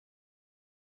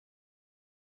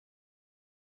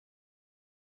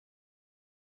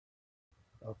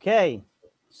Okay,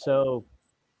 so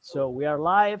we are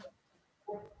live.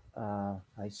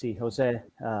 I see Jose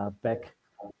back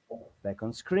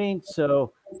on screen.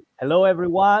 So hello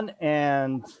everyone,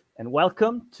 and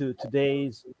welcome to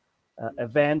today's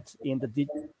event in the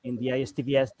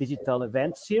ISTVS Digital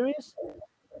Event Series.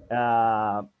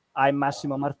 I'm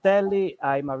Massimo Martelli.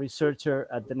 I'm a researcher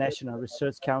at the National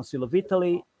Research Council of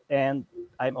Italy, and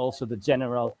I'm also the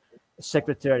General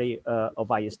Secretary of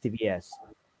ISTVS.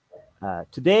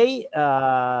 Today,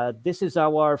 this is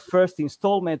our first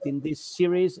installment in this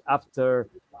series after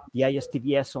the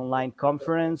ISTVS online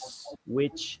conference,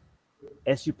 which,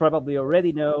 as you probably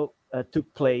already know,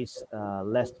 took place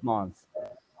last month.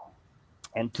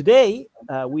 And today,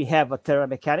 we have a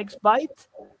Terramechanics bite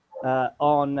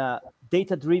on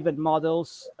data-driven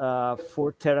models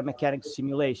for Terramechanics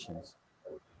simulations.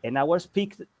 And our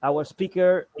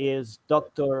speaker is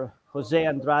Dr. José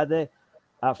Andrade,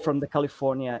 from the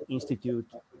California Institute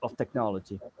of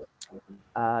Technology.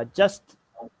 Just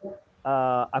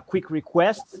a quick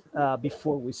request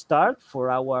before we start for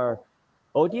our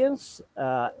audience.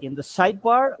 In the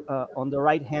sidebar on the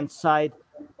right-hand side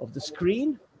of the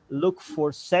screen, look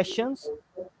for sessions,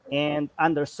 and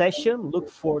under session, look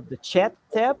for the chat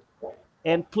tab.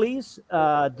 And please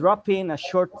drop in a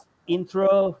short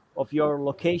intro of your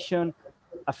location,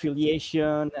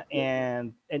 affiliation,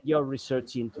 and your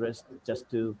research interest, just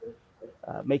to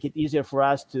make it easier for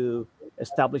us to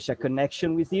establish a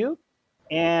connection with you.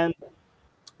 And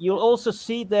you'll also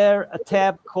see there a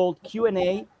tab called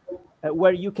Q&A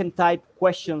where you can type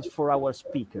questions for our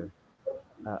speaker.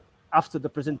 After the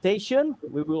presentation,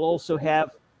 we will also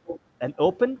have an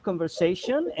open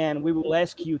conversation, and we will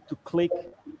ask you to click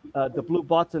the blue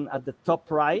button at the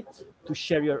top right to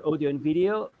share your audio and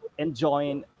video and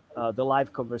join the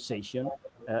live conversation,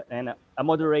 and a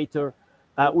moderator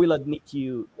will admit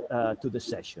you to the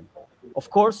session. Of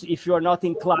course, if you are not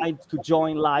inclined to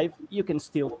join live, you can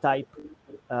still type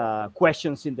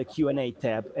questions in the Q&A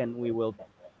tab, and we will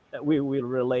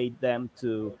relay them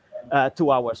to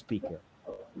our speaker.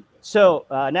 So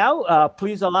now,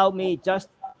 please allow me just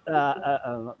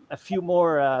a few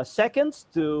more seconds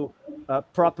to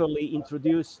properly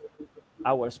introduce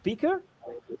our speaker.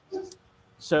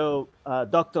 So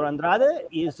Dr. Andrade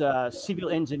is a civil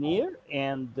engineer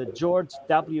and the George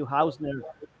W. Hausner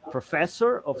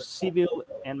Professor of Civil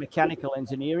and Mechanical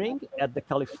Engineering at the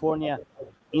California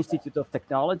Institute of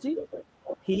Technology.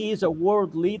 He is a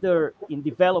world leader in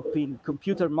developing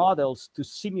computer models to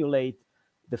simulate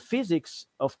the physics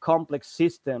of complex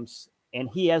systems, and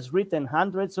he has written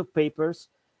hundreds of papers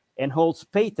and holds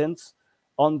patents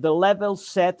on the level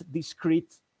set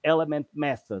discrete element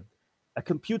method, a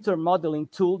computer modeling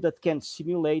tool that can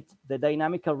simulate the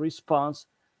dynamical response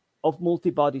of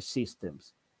multi-body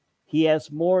systems. He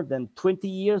has more than 20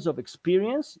 years of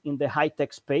experience in the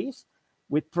high-tech space,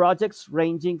 with projects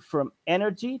ranging from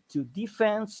energy to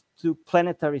defense to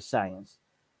planetary science.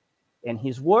 And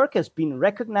his work has been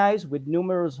recognized with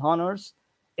numerous honors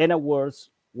and awards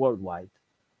worldwide.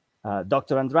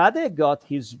 Dr. Andrade got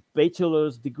his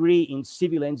bachelor's degree in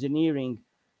civil engineering,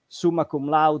 summa cum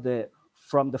laude,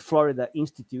 from the Florida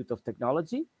Institute of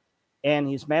Technology, and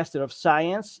his Master of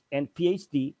Science and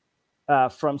PhD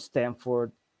from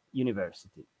Stanford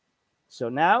University. So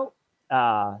now,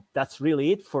 that's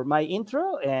really it for my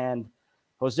intro, and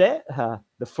Jose,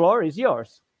 the floor is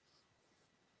yours.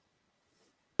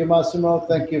 Hey, Massimo,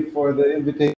 thank you for the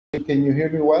invitation. Can you hear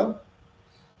me well?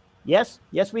 Yes,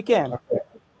 we can. Okay.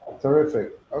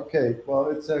 Terrific. Okay, well,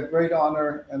 it's a great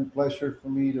honor and pleasure for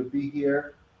me to be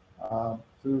here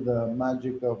through the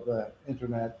magic of the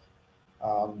internet.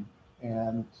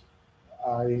 And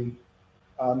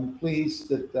I'm pleased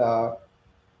that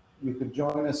you could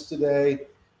join us today.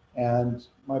 And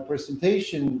my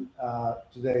presentation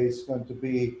today is going to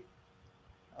be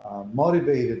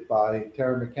motivated by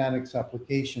Terramechanics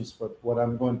applications, but what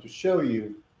I'm going to show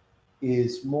you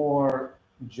is more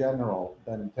general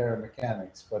than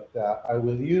Terramechanics. But I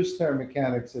will use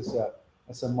Terramechanics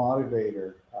as a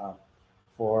motivator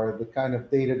for the kind of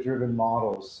data-driven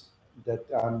models that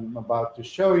I'm about to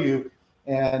show you.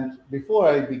 And before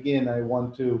I begin, I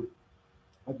want to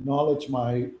acknowledge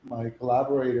my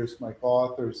collaborators, my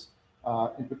co-authors,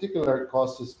 in particular,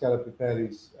 Kostas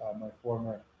Kalapiperis, my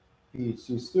former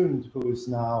PhD student, who is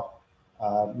now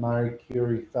Marie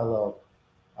Curie Fellow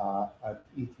at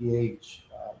ETH,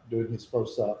 doing his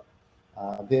postdoc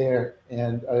there.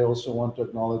 And I also want to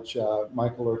acknowledge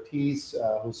Michael Ortiz,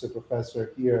 who's a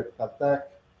professor here at CalTech,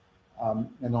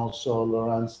 and also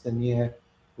Laurence Denier,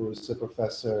 who's a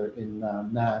professor in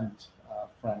Nantes,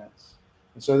 France.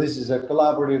 And so this is a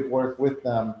collaborative work with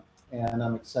them, and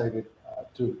I'm excited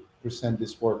to present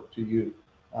this work to you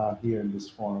here in this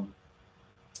forum.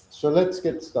 So let's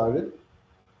get started.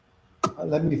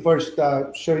 Let me first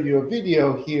show you a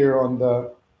video here on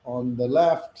the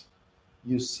left.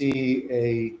 You see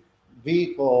a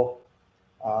vehicle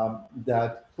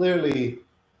that clearly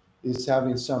is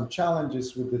having some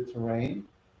challenges with the terrain.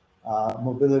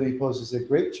 Mobility poses a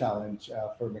great challenge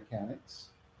for mechanics.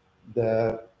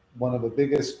 One of the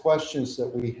biggest questions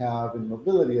that we have in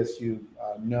mobility, as you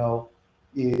know,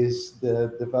 is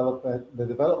the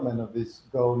development of these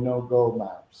go, no-go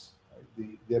maps.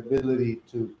 Right? The ability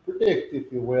to predict,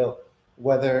 if you will,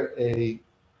 whether a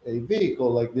vehicle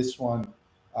like this one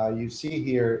you see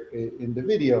here in the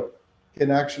video can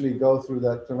actually go through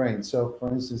that terrain. So, for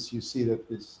instance, you see that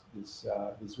this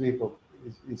vehicle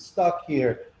is stuck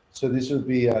here. So this would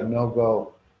be a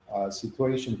no-go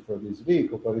situation for this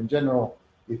vehicle. But in general,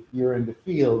 if you're in the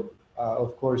field,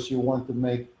 of course, you want to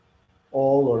make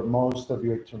all or most of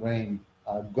your terrain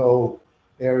go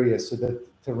areas so that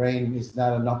terrain is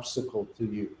not an obstacle to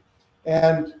you.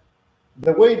 And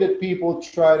the way that people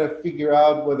try to figure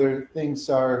out whether things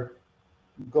are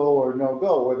go or no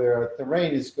go, whether a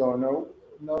terrain is go or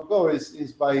no go,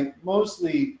 is by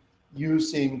mostly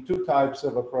using two types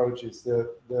of approaches.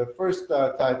 The first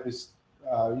type is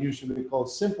usually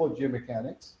called simple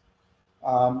geomechanics,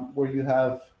 where you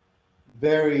have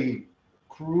very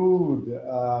crude,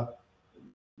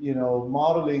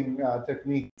 modeling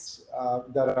techniques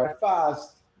that are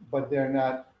fast, but they're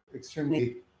not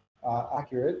extremely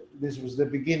accurate. This was the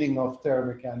beginning of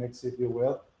terramechanics, if you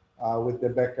will, with the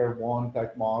Becker-1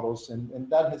 type models, and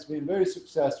that has been very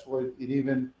successful. It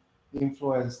even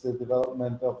influenced the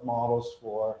development of models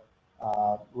for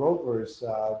rovers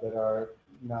that are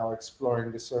now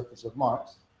exploring the surface of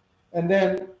Mars. And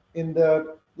then in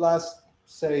the last,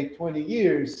 say, 20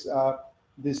 years,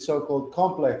 these so-called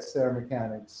complex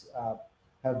terramechanics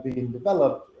have been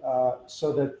developed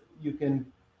so that you can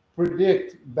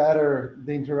predict better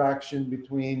the interaction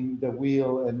between the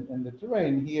wheel and the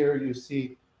terrain. Here you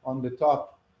see on the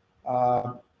top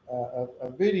a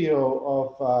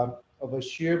video of a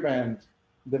shear band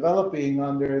developing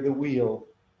under the wheel,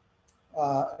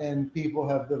 and people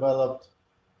have developed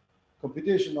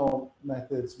computational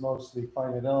methods, mostly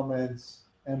finite elements,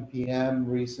 MPM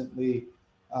recently,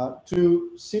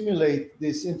 to simulate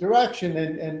this interaction.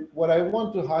 And what I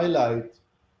want to highlight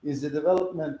is the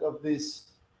development of this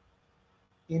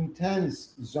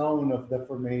intense zone of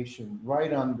deformation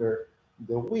right under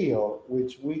the wheel,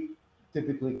 which we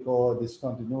typically call a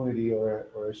discontinuity or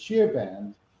a shear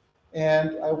band.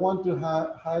 And I want to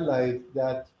highlight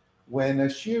that when a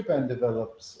shear band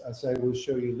develops, as I will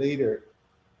show you later,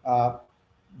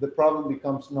 the problem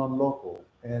becomes non-local.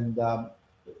 And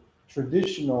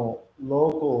traditional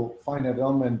local finite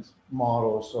element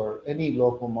models or any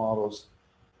local models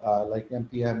like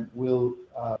MPM will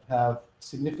have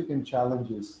significant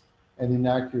challenges and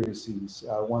inaccuracies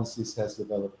once this has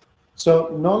developed.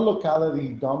 So non-locality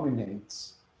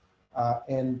dominates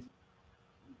and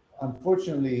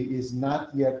unfortunately is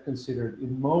not yet considered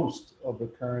in most of the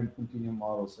current continuum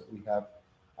models that we have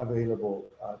available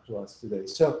to us today.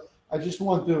 So I just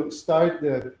want to start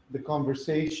the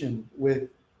conversation with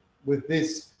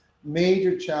this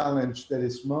major challenge that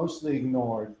is mostly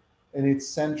ignored, and it's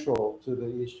central to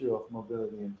the issue of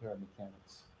mobility in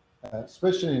terramechanics,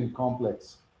 especially in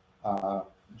complex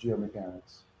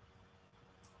geomechanics.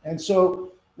 And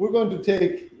so we're going to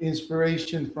take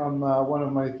inspiration from one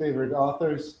of my favorite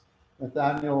authors,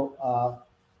 Nathaniel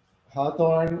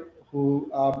Hawthorne,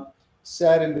 who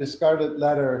said in the Scarlet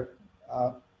Letter,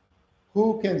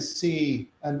 who can see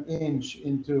an inch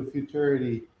into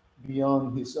futurity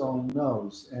beyond his own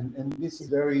nose? And this is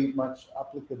very much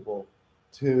applicable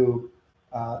to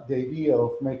the idea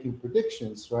of making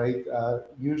predictions, right?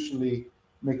 Usually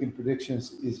making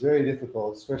predictions is very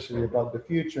difficult, especially about the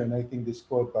future. And I think this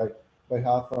quote by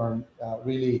Hawthorne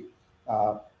really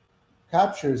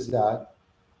captures that.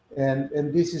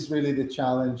 And this is really the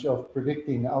challenge of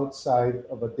predicting outside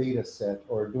of a data set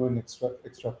or doing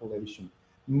extrapolation.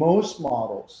 Most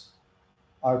models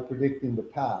are predicting the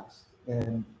past,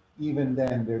 and even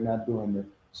then they're not doing it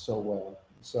so well.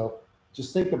 So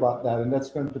just think about that, and that's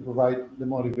going to provide the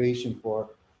motivation for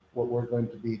what we're going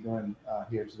to be doing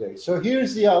here today. So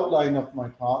here's the outline of my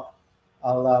talk.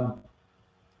 I'll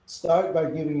start by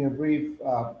giving you a brief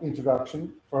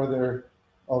introduction further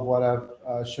of what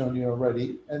I've shown you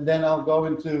already, and then I'll go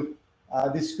into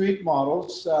discrete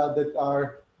models that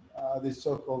are the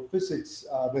so-called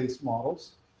physics-based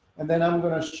models. And then I'm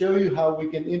going to show you how we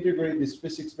can integrate these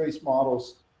physics-based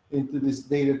models into this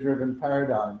data-driven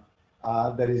paradigm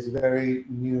that is very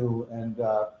new and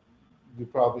you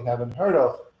probably haven't heard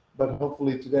of, but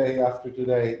hopefully today, after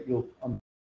today, you'll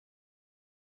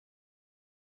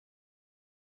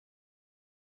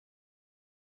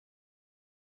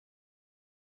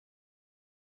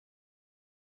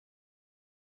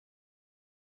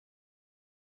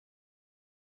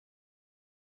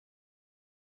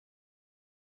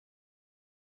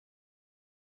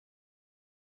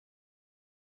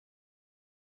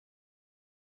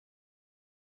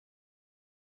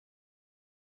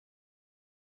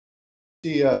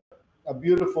see a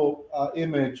beautiful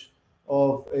image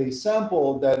of a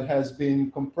sample that has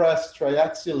been compressed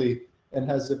triaxially and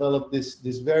has developed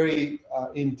this very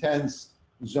intense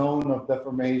zone of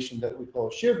deformation that we call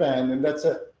shear band. And that's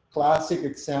a classic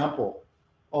example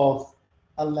of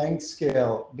a length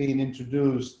scale being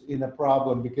introduced in a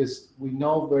problem, because we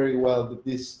know very well that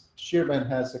this shear band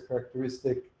has a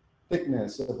characteristic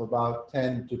thickness of about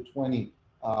 10 to 20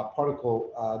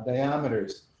 particle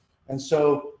diameters. And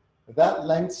so that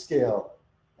length scale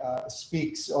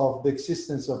speaks of the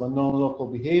existence of a non-local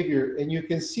behavior. And you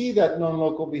can see that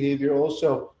non-local behavior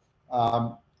also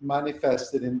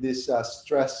manifested in this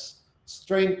stress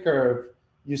strain curve.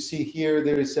 You see here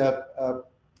there is a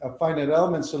finite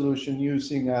element solution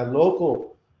using a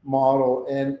local model,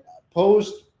 and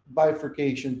post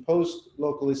bifurcation, post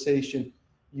localization,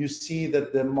 you see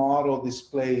that the model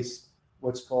displays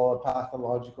what's called a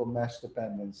pathological mesh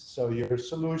dependence. So your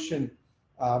solution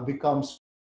becomes,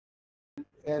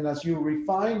 and as you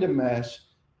refine the mesh,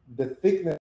 the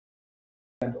thickness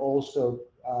and also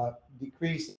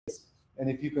decreases. And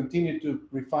if you continue to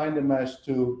refine the mesh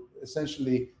to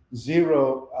essentially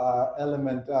zero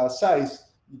element size,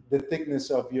 the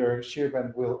thickness of your shear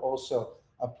band will also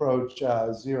approach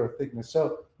zero thickness.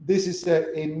 So this is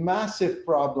a massive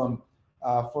problem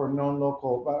for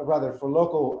non-local, rather for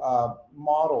local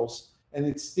models, and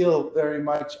it's still very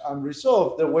much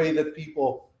unresolved. The way that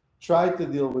people try to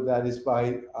deal with that is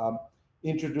by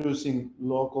introducing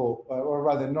local, or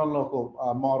rather non-local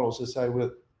models, as I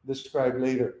will describe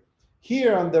later.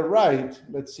 Here on the right,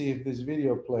 let's see if this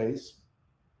video plays.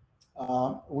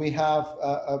 We have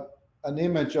an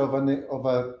image of an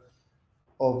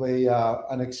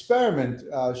experiment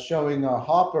showing a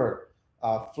hopper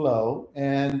flow,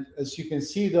 and as you can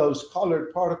see, those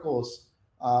colored particles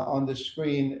on the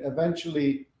screen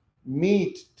eventually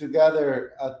meet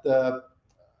together at the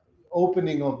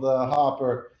opening of the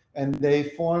hopper, and they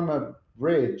form a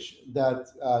bridge that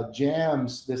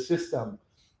jams the system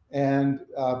and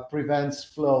prevents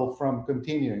flow from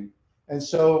continuing. And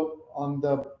so on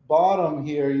the bottom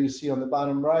here, you see on the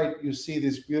bottom right, you see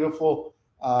this beautiful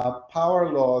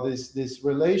power law, this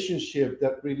relationship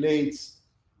that relates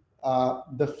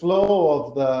the flow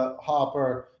of the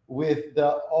hopper with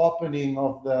the opening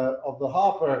of the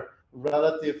hopper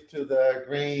relative to the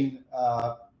grain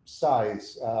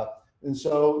size. And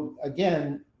so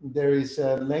again, there is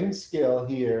a length scale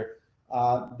here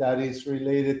that is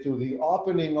related to the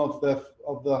opening of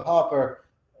the hopper,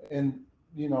 and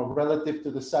relative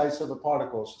to the size of the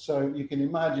particles. So you can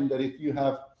imagine that if you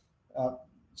have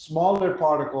smaller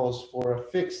particles for a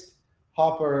fixed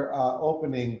hopper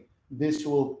opening, this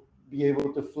will be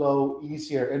able to flow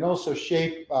easier. And also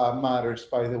shape matters,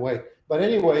 by the way. But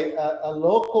anyway, a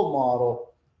local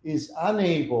model is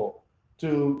unable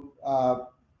to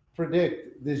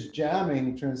predict this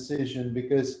jamming transition,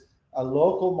 because a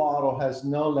local model has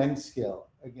no length scale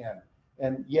again.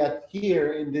 And yet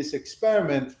here in this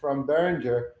experiment from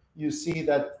Behringer, you see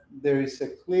that there is a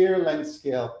clear length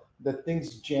scale, that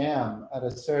things jam at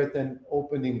a certain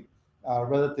opening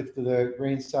relative to the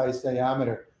grain size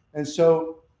diameter. And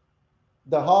so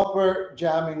the hopper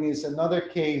jamming is another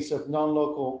case of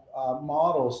non-local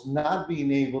models not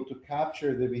being able to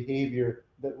capture the behavior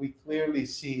that we clearly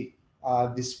see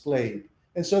displayed.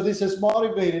 And so this has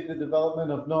motivated the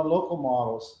development of non-local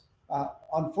models.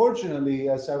 Unfortunately,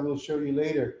 as I will show you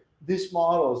later, these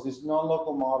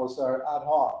non-local models are ad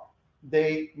hoc.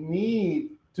 They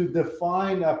need to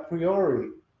define a priori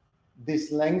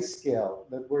this length scale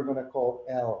that we're going to call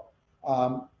L.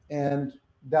 And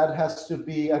that has to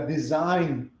be a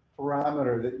design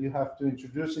parameter that you have to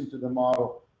introduce into the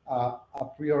model a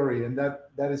priori. And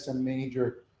that is a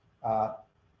major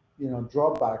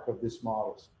drawback of these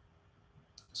models.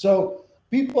 So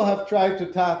people have tried to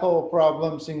tackle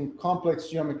problems in complex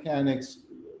geomechanics,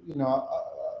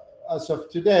 as of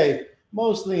today,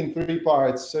 mostly in three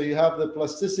parts. So you have the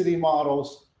plasticity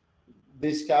models.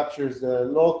 This captures the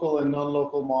local and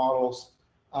non-local models.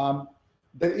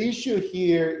 The issue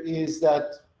here is that,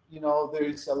 there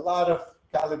is a lot of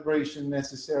calibration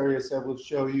necessary, as I will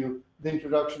show you, the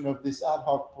introduction of these ad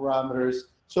hoc parameters.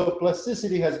 So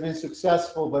plasticity has been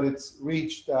successful, but it's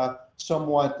reached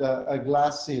somewhat a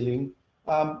glass ceiling.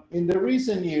 In the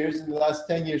recent years, in the last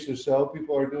 10 years or so,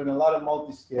 people are doing a lot of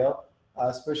multiscale,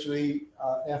 especially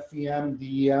FEM,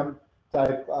 DEM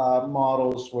type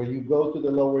models, where you go to the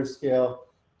lower scale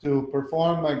to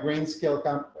perform a grain scale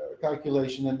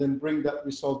calculation and then bring that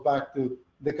result back to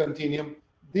the continuum.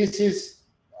 This is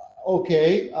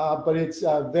okay, but it's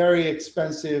very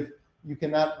expensive. You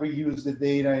cannot reuse the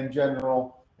data in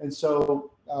general, and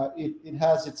so it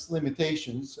has its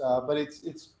limitations. But it's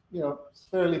it's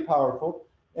fairly powerful.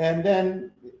 And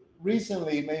then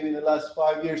recently, maybe in the last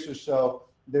 5 years or so,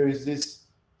 there is this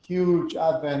huge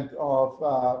advent of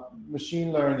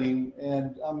machine learning,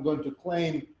 and I'm going to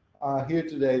claim here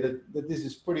today that this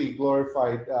is pretty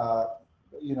glorified,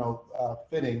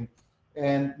 fitting,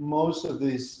 and most of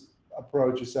these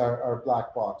approaches are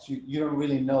black box. You don't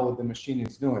really know what the machine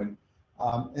is doing,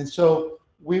 and so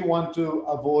we want to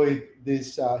avoid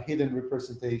these hidden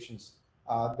representations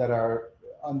that are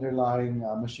underlying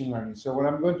machine learning. So what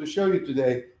I'm going to show you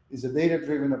today is a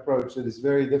data-driven approach that is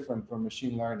very different from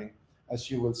machine learning,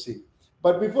 as you will see.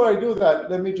 But before I do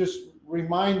that, let me just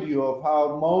remind you of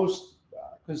how most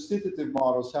constitutive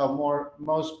models, how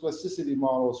most plasticity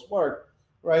models work,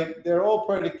 right? They're all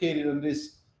predicated on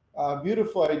this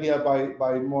beautiful idea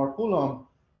by Moore-Coulomb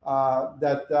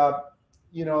that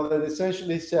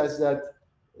essentially says that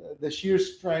the shear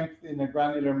strength in a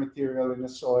granular material in the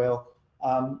soil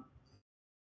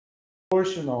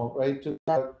proportional, right, to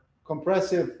the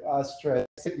compressive stress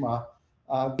sigma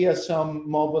via some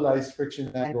mobilized friction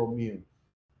angle mu.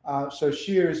 So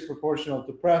shear is proportional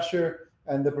to pressure,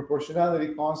 and the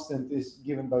proportionality constant is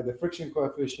given by the friction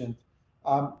coefficient.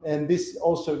 And this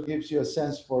also gives you a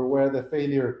sense for where the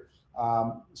failure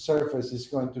surface is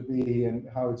going to be and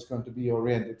how it's going to be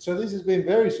oriented. So this has been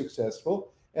very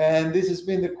successful, and this has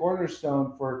been the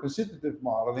cornerstone for constitutive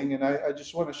modeling. And I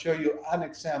just want to show you an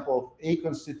example of a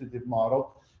constitutive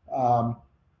model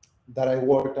that I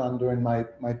worked on during my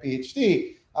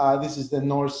PhD. This is the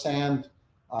North-Sand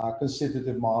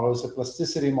constitutive model. It's a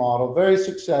plasticity model, very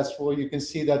successful. You can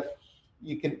see that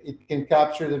it can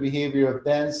capture the behavior of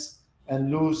dense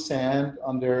and loose sand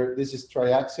under, this is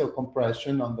triaxial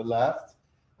compression on the left.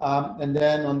 And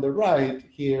then on the right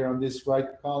here, on this right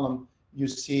column, you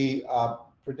see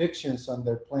predictions on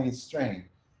their plane strain.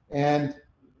 And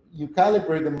you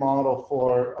calibrate the model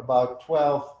for about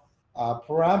 12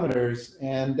 parameters.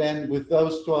 And then with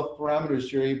those 12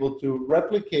 parameters, you're able to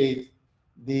replicate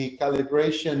the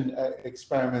calibration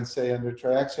experiment, say under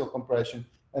triaxial compression,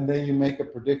 and then you make a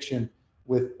prediction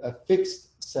with a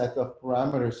fixed set of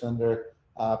parameters under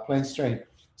plane strain.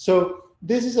 So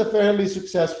this is a fairly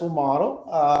successful model.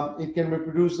 It can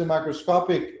reproduce the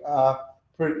macroscopic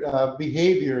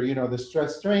behavior, the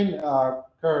stress strain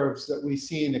curves that we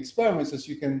see in experiments, as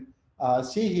you can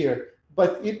see here.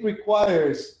 But it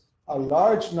requires a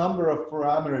large number of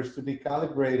parameters to be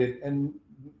calibrated, and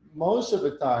most of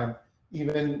the time,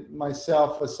 even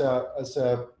myself as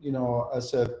a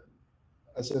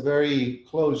very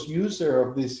close user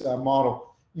of this model,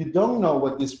 you don't know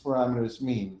what these parameters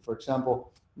mean. For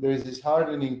example, there is this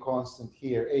hardening constant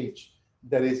here, H,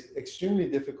 that is extremely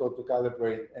difficult to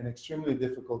calibrate and extremely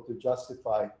difficult to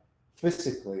justify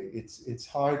physically. It's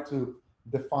hard to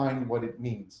define what it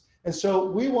means. And so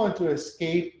we want to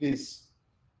escape this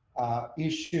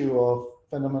issue of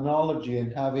phenomenology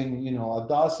and having, a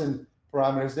dozen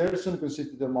parameters. There are some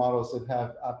constitutive models that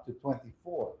have up to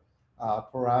 24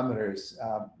 parameters,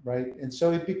 right? And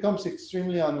so it becomes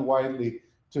extremely unwieldy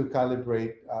to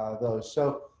calibrate those.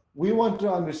 So we want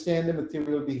to understand the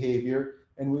material behavior,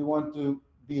 and we want to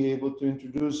be able to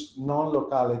introduce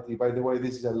non-locality. By the way,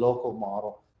 this is a local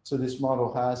model. So this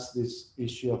model has this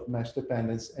issue of mesh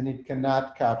dependence, and it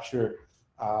cannot capture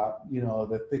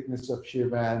the thickness of shear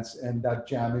bands and that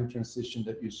jamming transition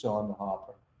that you saw in the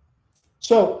hopper.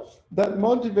 So that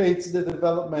motivates the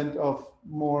development of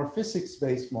more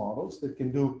physics-based models that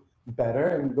can do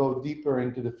better and go deeper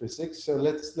into the physics. So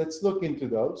let's look into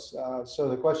those. So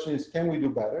the question is, can we do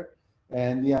better?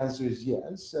 And the answer is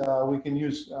yes. We can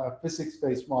use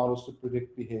physics-based models to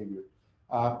predict behavior.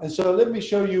 And so let me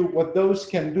show you what those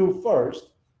can do first,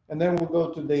 and then we'll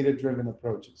go to data-driven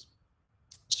approaches.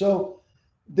 So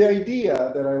the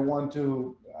idea that I want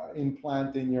to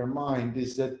implant in your mind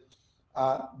is that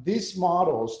these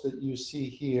models that you see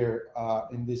here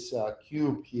in this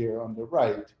cube here on the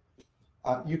right,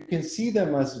 you can see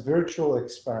them as virtual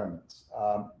experiments.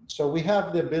 So we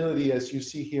have the ability, as you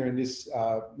see here in this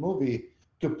movie,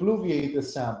 to pluviate a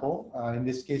sample. In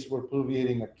this case, we're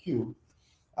pluviating a cube.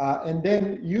 And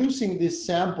then using this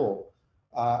sample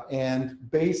and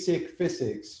basic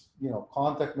physics,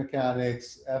 contact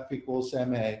mechanics, F equals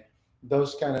ma,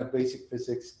 those kind of basic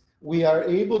physics, we are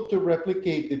able to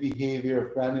replicate the behavior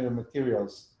of granular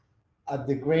materials at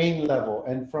the grain level.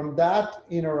 And from that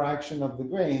interaction of the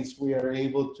grains, we are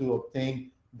able to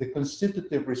obtain the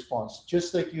constitutive response,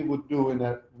 just like you would do in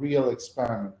a real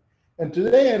experiment. And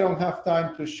today I don't have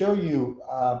time to show you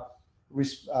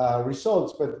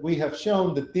results, but we have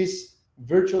shown that these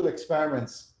virtual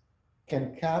experiments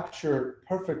can capture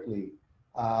perfectly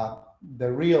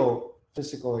the real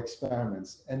physical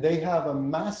experiments. And they have a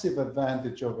massive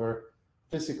advantage over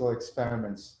physical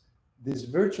experiments. These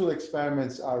virtual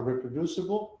experiments are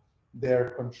reproducible, they're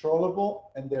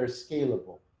controllable, and they're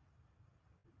scalable.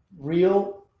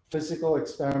 Real physical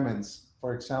experiments,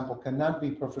 for example, cannot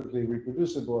be perfectly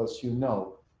reproducible, as you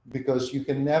know, because you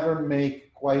can never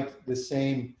make quite the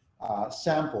same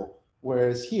sample.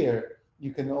 Whereas here,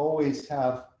 you can always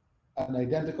have an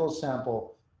identical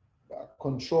sample,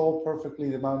 control perfectly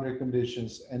the boundary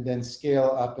conditions, and then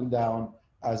scale up and down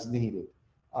as needed.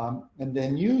 And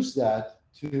then use that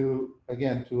to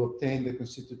obtain the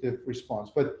constitutive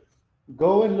response. But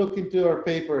go and look into our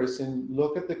papers and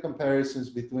look at the comparisons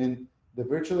between the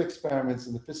virtual experiments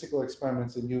and the physical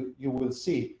experiments, and you will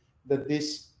see that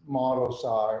these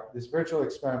virtual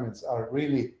experiments are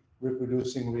really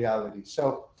reproducing reality.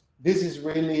 So this is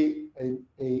really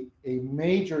a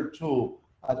major tool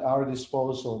at our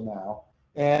disposal now.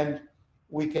 And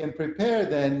we can prepare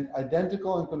then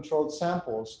identical and controlled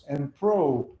samples and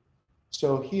probe.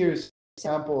 So here's an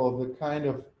example of the kind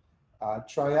of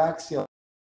triaxial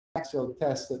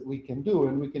test that we can do.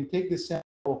 And we can take the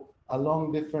sample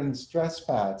along different stress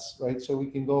paths, right? So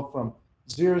we can go from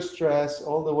zero stress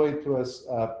all the way to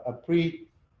a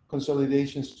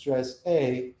pre-consolidation stress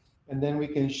A, and then we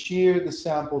can shear the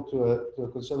sample to a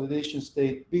consolidation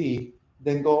state B,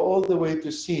 then go all the way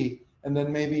to C, and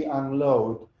then maybe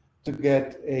unload to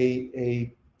get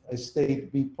a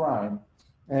state B prime.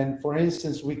 And for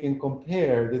instance, we can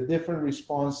compare the different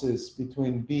responses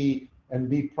between B and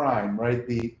B prime, right?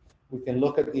 We can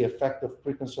look at the effect of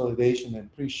pre-consolidation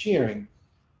and pre-shearing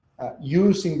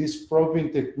using this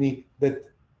probing technique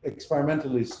that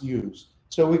experimentalists use.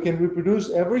 So we can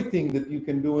reproduce everything that you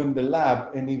can do in the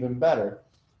lab and even better.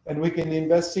 And we can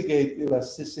investigate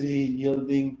elasticity,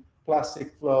 yielding,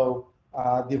 plastic flow,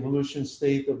 the evolution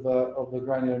state of the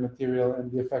granular material,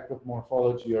 and the effect of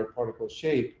morphology or particle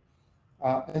shape.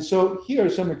 And so here are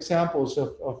some examples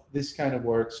of this kind of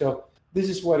work. So this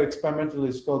is what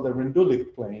experimentalists call the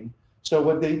Rendulic plane. So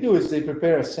what they do is they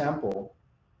prepare a sample,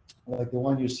 like the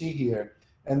one you see here,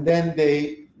 and then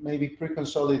they maybe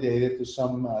pre-consolidate it to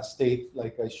some state,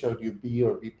 like I showed you, B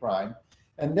or B prime.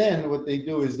 And then what they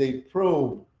do is they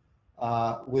probe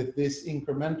with this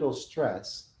incremental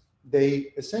stress.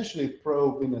 They essentially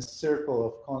probe in a circle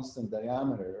of constant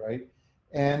diameter, right?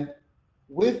 And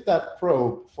with that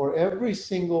probe, for every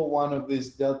single one of these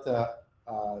delta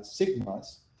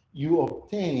sigmas, you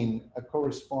obtain a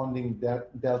corresponding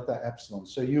delta epsilon.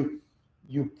 So you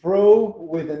probe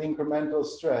with an incremental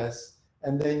stress,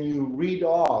 and then you read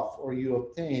off or you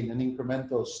obtain an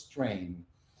incremental strain.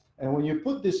 And when you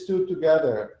put these two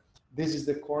together, this is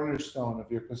the cornerstone of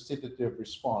your constitutive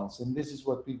response. And this is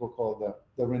what people call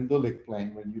the Rendulic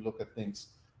plane when you look at things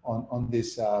on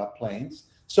these planes.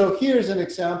 So here's an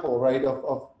example, right,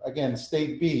 of again,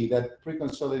 state B, that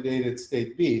pre-consolidated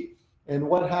state B. And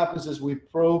what happens is we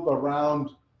probe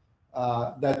around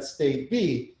that state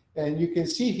B, and you can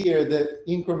see here the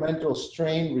incremental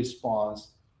strain response.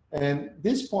 And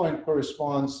this point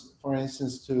corresponds, for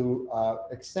instance, to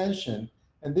extension,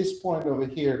 and this point over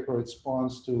here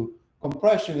corresponds to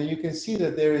compression. And you can see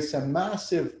that there is a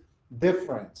massive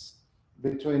difference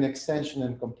between extension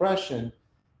and compression.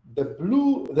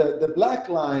 The black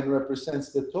line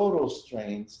represents the total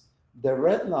strains. The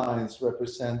red lines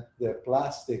represent the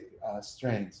plastic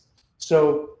strains.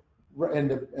 So, and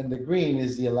the green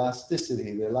is the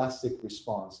elasticity, the elastic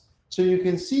response. So you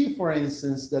can see, for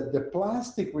instance, that the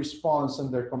plastic response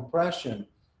under compression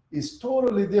is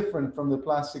totally different from the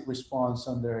plastic response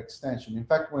under extension. In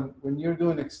fact, when you're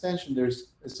doing extension, there's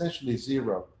essentially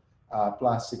zero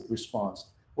plastic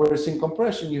response. Whereas in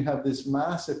compression, you have this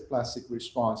massive plastic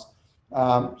response.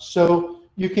 So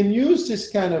you can use this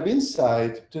kind of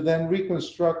insight to then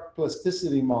reconstruct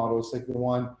plasticity models like the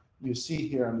one you see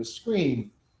here on the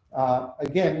screen.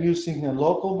 Again, using a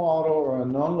local model or a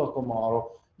non-local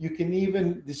model, you can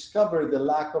even discover the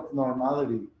lack of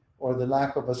normality or the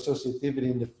lack of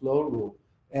associativity in the flow rule,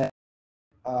 and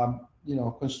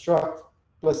construct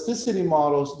plasticity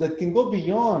models that can go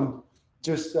beyond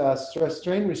just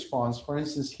stress-strain response. For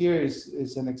instance, here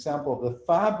is an example of the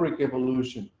fabric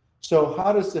evolution. So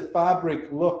how does the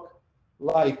fabric look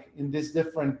like in these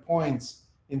different points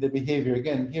in the behavior.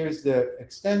 Again, here's the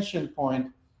extension point,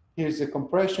 here's the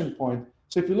compression point.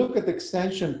 So if you look at the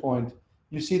extension point,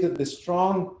 you see that the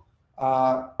strong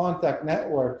contact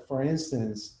network, for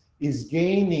instance, is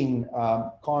gaining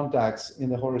contacts in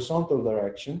the horizontal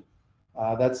direction.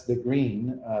 That's the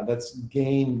green. That's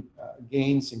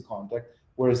gains in contact,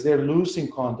 whereas they're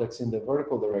losing contacts in the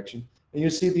vertical direction. And you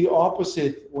see the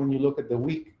opposite when you look at the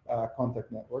weak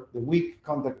contact network. The weak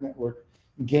contact network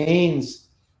gains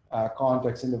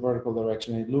contacts in the vertical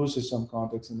direction. It loses some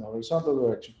contacts in the horizontal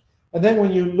direction. And then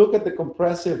when you look at the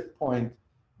compressive point,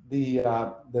 the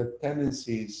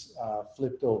tendencies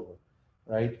flipped over,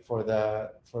 right, for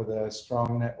the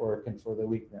strong network and for the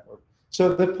weak network.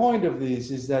 So the point of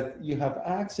this is that you have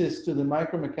access to the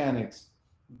micromechanics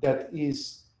that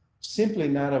is simply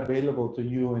not available to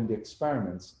you in the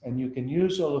experiments, and you can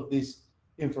use all of this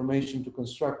information to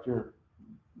construct your,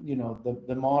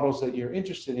 the models that you're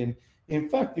interested in. In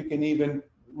fact, you can even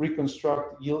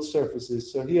reconstruct yield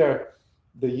surfaces. So here are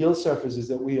the yield surfaces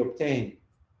that we obtain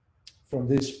from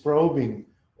this probing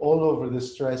all over the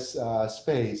stress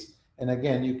space. And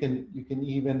again, you can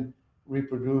even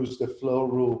reproduce the flow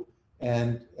rule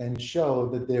and show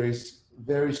that there is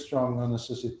very strong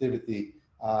non-associativity,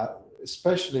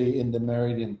 especially in the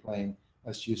meridian plane,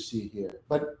 as you see here.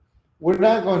 But we're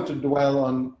not going to dwell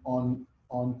on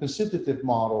constitutive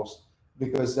models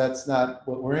because that's not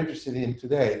what we're interested in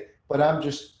today. But I'm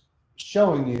just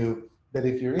showing you that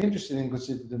if you're interested in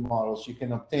constitutive models, you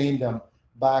can obtain them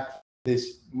back from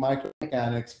these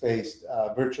micromechanics-based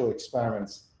virtual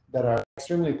experiments that are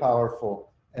extremely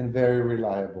powerful and very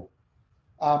reliable.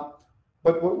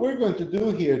 But what we're going to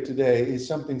do here today is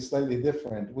something slightly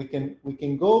different. We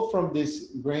can go from this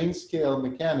grain scale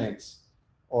mechanics,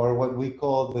 or what we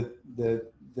call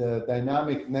the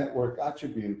dynamic network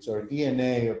attributes, or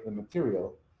DNA of the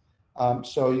material.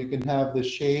 So you can have the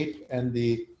shape and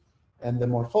the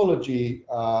morphology,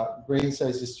 grain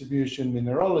size distribution,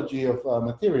 mineralogy of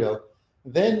material.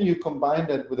 Then you combine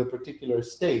that with a particular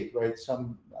state, right?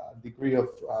 Some degree of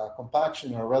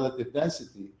compaction or relative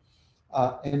density.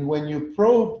 And when you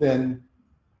probe then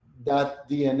that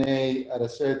DNA at a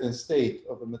certain state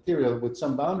of a material with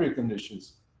some boundary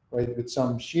conditions, right, with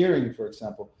some shearing, for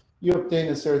example, you obtain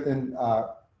a certain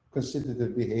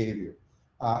constitutive behavior.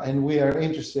 And we are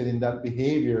interested in that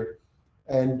behavior.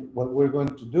 And what we're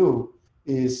going to do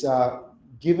is,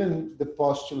 given the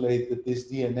postulate that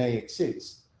this DNA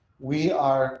exists, we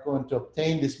are going to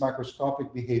obtain this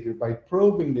microscopic behavior by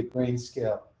probing the grain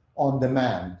scale on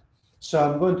demand. So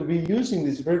I'm going to be using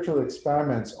these virtual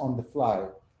experiments on the fly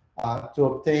to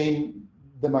obtain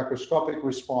the microscopic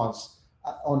response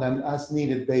on an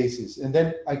as-needed basis. And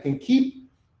then I can keep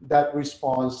that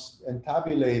response and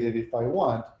tabulate it if I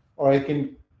want, or I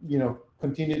can,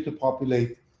 continue to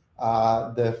populate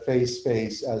the phase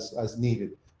space as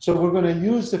needed. So we're going to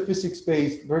use the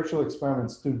physics-based virtual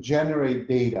experiments to generate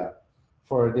data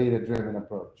for a data-driven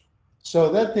approach.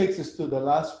 So that takes us to the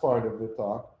last part of the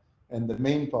talk, and the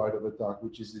main part of the talk,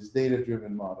 which is this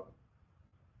data-driven modeling.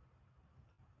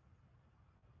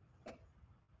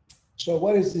 So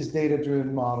what is this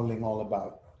data-driven modeling all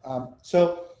about?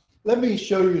 So let me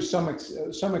show you some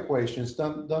equations.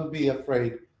 Don't be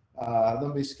afraid.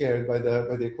 Don't be scared by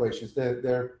the equations.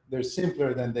 They're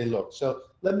simpler than they look. So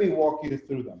let me walk you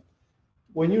through them.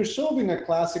 When you're solving a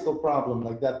classical problem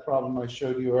like that problem I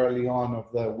showed you early on of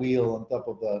the wheel on top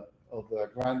of the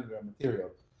granular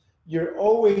material, you're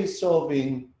always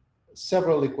solving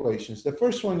several equations. The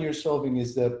first one you're solving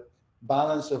is the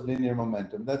balance of linear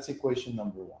momentum. That's equation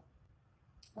number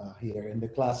one here in the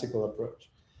classical approach.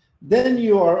 Then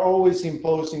you are always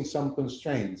imposing some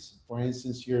constraints. For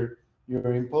instance, you're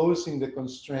imposing the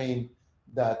constraint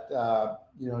that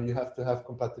you have to have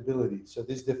compatibility. So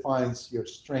this defines your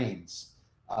strains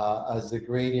as the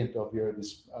gradient of your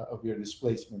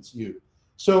displacements u.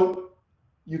 So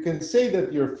you can say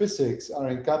that your physics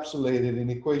are encapsulated in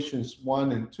equations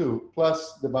 1 and 2,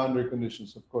 plus the boundary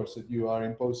conditions, of course, that you are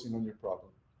imposing on your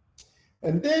problem.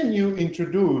 And then you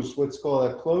introduce what's called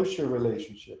a closure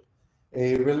relationship,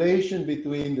 a relation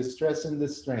between the stress and the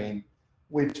strain,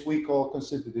 which we call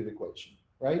constitutive equation,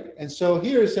 right? And so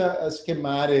here's a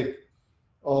schematic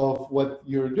of what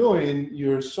you're doing.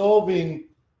 You're solving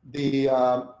the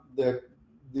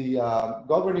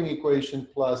governing equation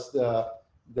plus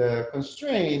the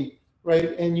constraint,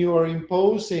 right? And you are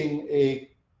imposing a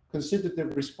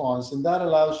constitutive response, and that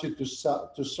allows you to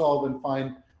solve and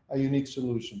find a unique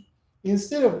solution.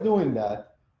 Instead of doing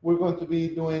that, we're going to be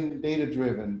doing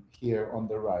data-driven here on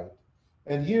the right.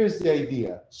 And here's the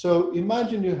idea. So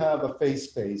imagine you have a phase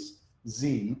space,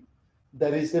 Z,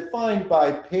 that is defined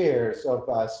by pairs of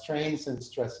strains and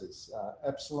stresses.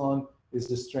 Epsilon is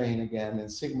the strain again,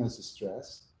 and sigma is the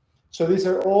stress. So these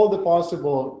are all the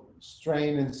possible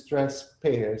strain and stress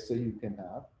pairs that you can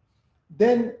have.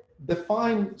 Then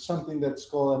define something that's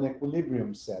called an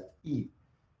equilibrium set, E.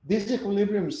 This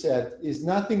equilibrium set is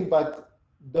nothing but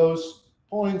those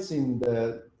points in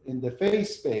the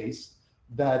phase space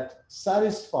that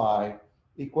satisfy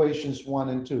equations 1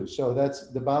 and 2. So that's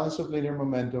the balance of linear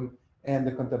momentum and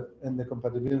the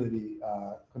compatibility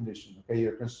condition, okay,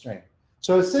 your constraint.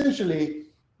 So essentially,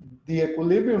 the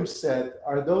equilibrium set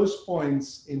are those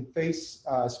points in phase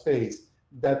space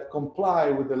that comply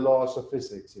with the laws of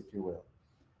physics, if you will.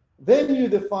 Then you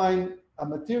define a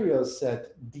material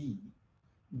set, D,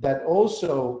 that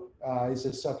also is a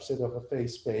subset of a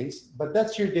phase space, but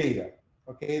that's your data,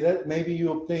 okay? That maybe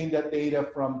you obtain that data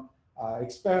from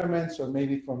experiments or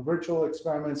maybe from virtual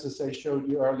experiments, as I showed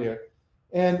you earlier.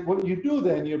 And what you do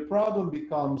then, your problem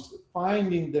becomes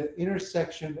finding the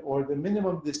intersection or the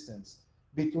minimum distance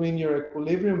between your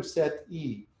equilibrium set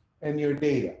E and your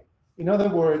data. In other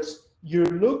words, you're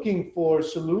looking for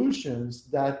solutions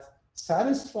that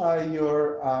satisfy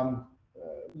your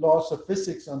laws of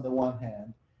physics on the one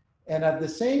hand, and at the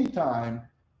same time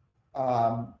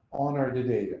honor the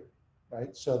data,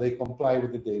 right? So they comply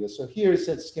with the data. So here is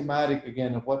a schematic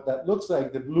again of what that looks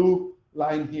like. The blue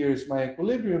line here is my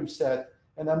equilibrium set,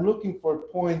 and I'm looking for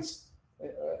points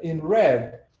in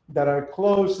red that are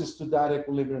closest to that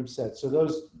equilibrium set. So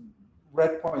those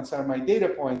red points are my data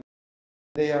points.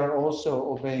 They are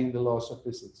also obeying the laws of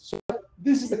physics. So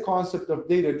this is the concept of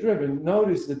data-driven.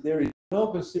 Notice that there is no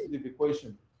constitutive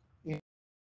equation in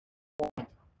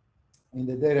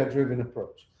the data-driven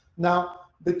approach. Now,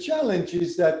 the challenge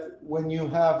is that when you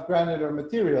have granular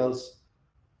materials,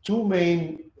 two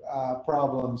main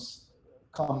problems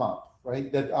come up,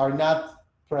 right, that are not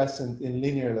present in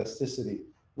linear elasticity,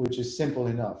 which is simple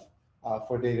enough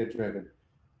for data-driven.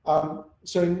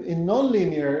 So in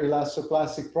nonlinear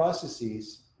elastoplastic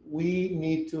processes, we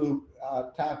need to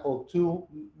tackle two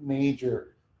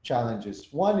major challenges.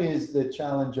 One is the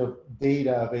challenge of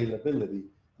data availability.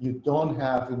 You don't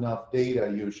have enough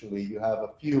data usually. You have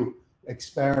a few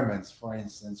experiments, for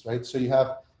instance, right? So you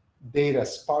have data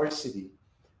sparsity.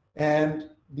 And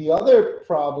the other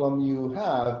problem you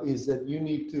have is that you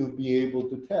need to be able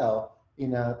to tell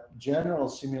in a general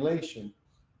simulation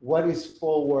what is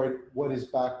forward, what is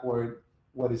backward,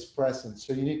 what is present.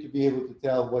 So you need to be able to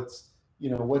tell what's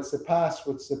the past,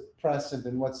 what's the present,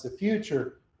 and what's the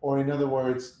future, or in other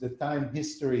words, the time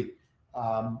history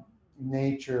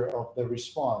nature of the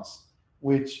response,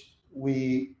 which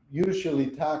we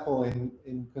usually tackle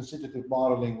in constitutive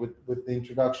modeling with the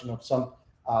introduction of some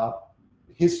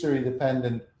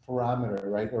history-dependent parameter,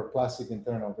 right, or plastic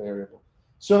internal variable.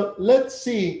 So let's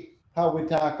see how we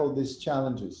tackle these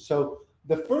challenges. So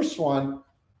the first one,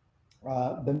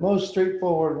 the most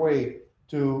straightforward way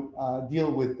to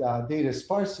deal with data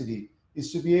sparsity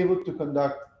is to be able to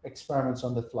conduct experiments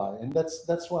on the fly. And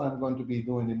that's what I'm going to be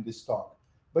doing in this talk.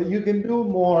 But you can do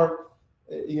more,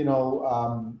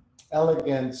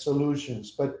 elegant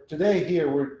solutions. But today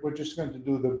here, we're just going to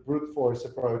do the brute force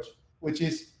approach, which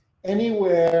is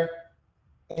anywhere,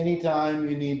 anytime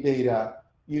you need data,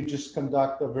 you just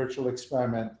conduct a virtual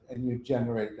experiment and you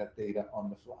generate that data on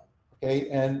the fly. Okay,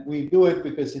 and we do it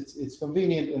because it's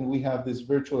convenient, and we have these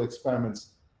virtual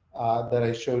experiments that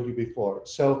I showed you before.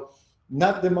 So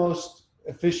not the most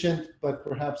efficient, but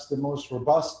perhaps the most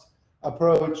robust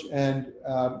approach, and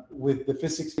with the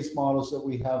physics-based models that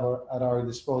we have at our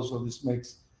disposal, this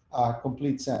makes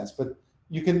complete sense. But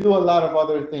you can do a lot of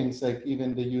other things, like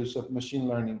even the use of machine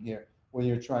learning here when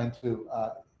you're trying to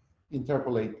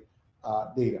interpolate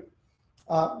data.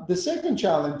 The second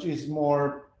challenge is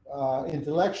more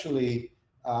intellectually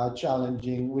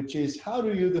challenging, which is how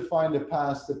do you define the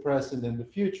past, the present, and the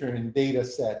future in data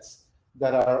sets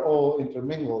that are all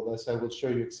intermingled, as I will show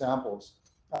you examples.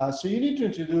 So you need to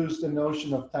introduce the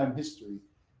notion of time history.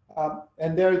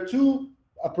 And there are two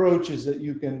approaches that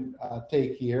you can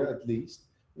take here, at least.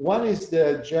 One is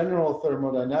the general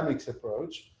thermodynamics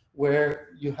approach, where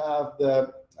you have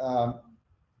the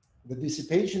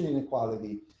dissipation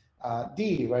inequality,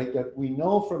 D, right, that we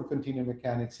know from continuum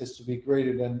mechanics has to be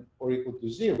greater than or equal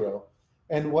to 0.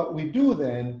 And what we do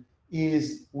then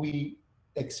is we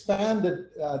expand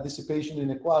the dissipation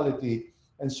inequality.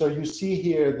 And so you see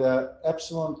here the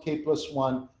epsilon k plus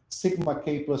 1, sigma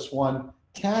k plus 1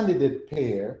 candidate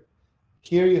pair.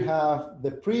 Here you have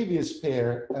the previous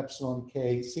pair, epsilon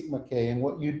k, sigma k. And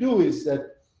what you do is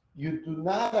that you do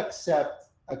not accept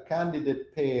a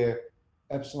candidate pair,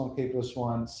 epsilon k plus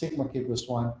 1, sigma k plus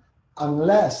 1,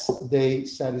 unless they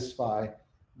satisfy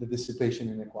the dissipation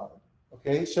inequality.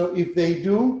 Okay, so if they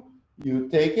do, you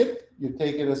take it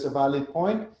as a valid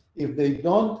point. If they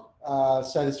don't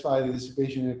satisfy the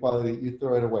dissipation inequality, you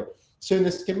throw it away. So in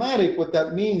a schematic, what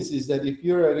that means is that if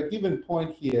you're at a given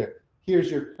point here,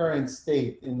 here's your current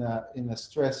state in a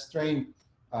stress strain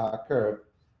curve.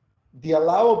 The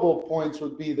allowable points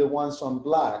would be the ones on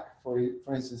black. For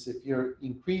instance, if you're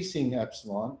increasing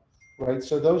epsilon, right?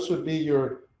 So those would be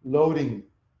your loading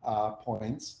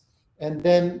points. And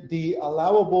then the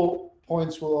allowable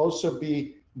points will also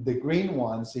be the green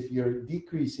ones. If you're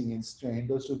decreasing in strain,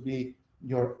 those would be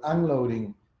your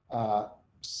unloading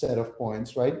set of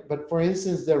points, right? But for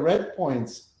instance, the red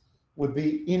points would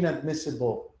be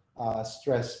inadmissible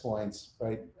stress points,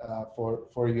 right?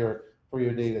 For your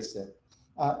data set.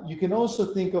 You can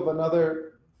also think of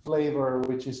another flavor,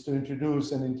 which is to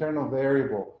introduce an internal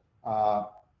variable,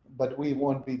 but we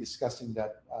won't be discussing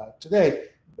that today.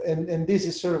 And this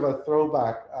is sort of a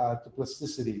throwback to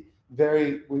plasticity.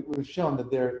 We've shown that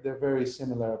they're very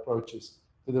similar approaches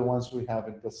to the ones we have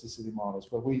in plasticity models,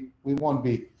 but we won't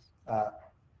be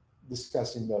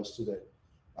discussing those today.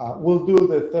 We'll do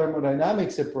the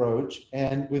thermodynamics approach,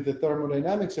 and with the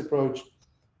thermodynamics approach,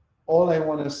 all I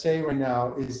want to say right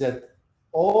now is that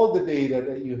all the data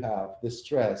that you have, the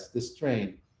stress, the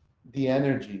strain, the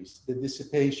energies, the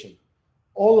dissipation,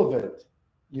 all of it,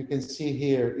 you can see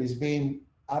here, is being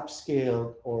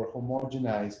upscaled or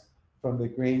homogenized from the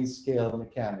grain scale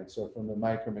mechanics or from the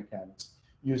micromechanics,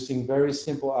 using very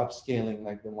simple upscaling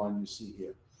like the one you see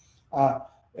here.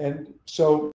 And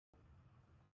so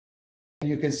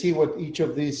you can see what each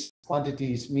of these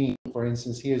quantities mean. For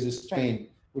instance, here's a strain,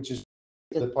 which is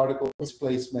the particle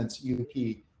displacements UP,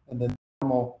 and the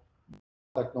normal,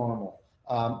 like normal.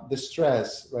 The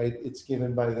stress, right, it's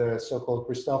given by the so-called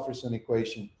Christopherson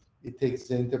equation. It takes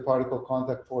the interparticle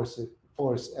contact force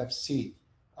Fc,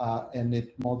 and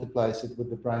it multiplies it with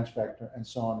the branch vector, and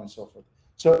so on and so forth.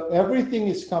 So everything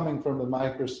is coming from the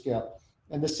microscale.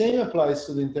 And the same applies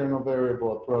to the internal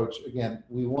variable approach. Again,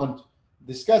 we won't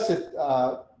discuss it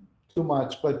too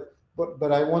much, but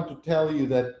I want to tell you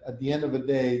that at the end of the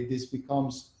day, this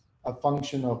becomes a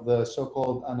function of the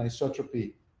so-called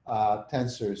anisotropy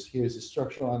tensors. Here's the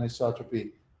structural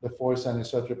anisotropy, the force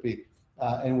anisotropy,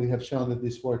 and we have shown that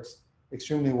this works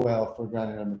extremely well for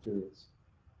granular materials.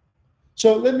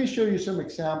 So let me show you some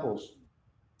examples,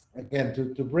 again,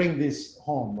 to bring this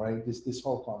home, right, this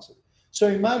whole concept. So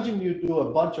imagine you do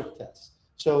a bunch of tests.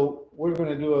 So we're going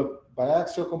to do a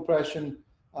biaxial compression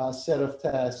set of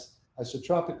tests,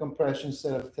 isotropic compression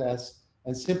set of tests,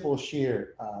 and simple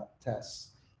shear tests.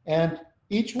 And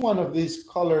each one of these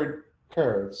colored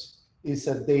curves is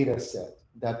a data set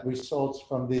that results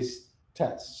from these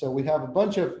tests. So we have a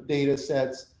bunch of data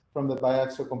sets from the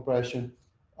biaxial compression,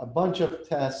 a bunch of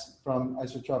tests from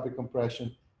isotropic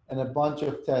compression, and a bunch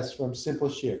of tests from simple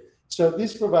shear. So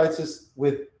this provides us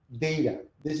with data.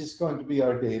 This is going to be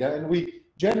our data, and we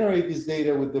generate this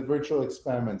data with the virtual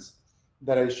experiments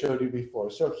that I showed you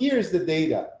before. So here's the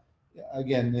data,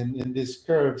 again, in these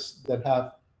curves that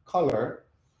have color.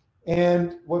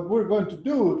 And what we're going to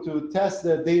do to test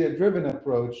the data-driven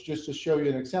approach, just to show you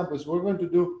an example, is we're going to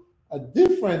do a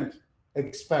different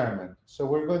experiment. So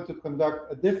we're going to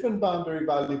conduct a different boundary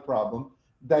value problem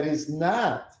that is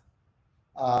not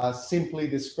simply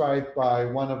described by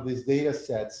one of these data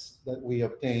sets that we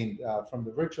obtained from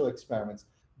the virtual experiments,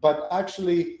 but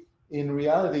actually, in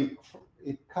reality,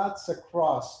 it cuts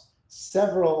across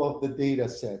several of the data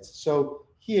sets. So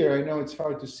here, I know it's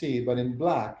hard to see, but in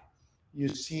black, you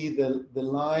see the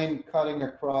line cutting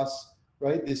across,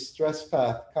 right, this stress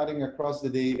path cutting across the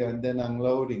data and then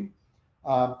unloading.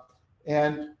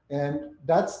 And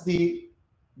that's the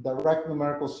direct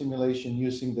numerical simulation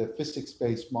using the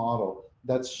physics-based model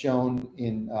that's shown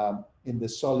in the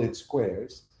solid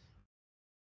squares.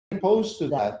 Opposed to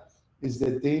that is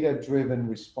the data-driven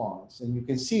response. And you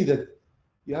can see that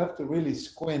you have to really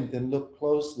squint and look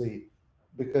closely,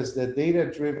 because the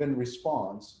data-driven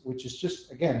response, which is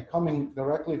just, again, coming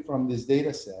directly from these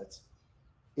data sets,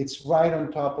 it's right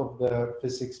on top of the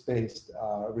physics-based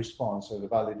response, or the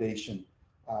validation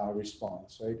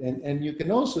response, right? And you can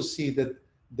also see that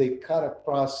they cut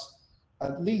across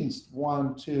at least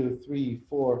 1, 2, 3,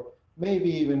 4, maybe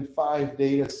even 5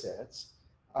 data sets.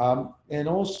 And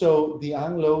also the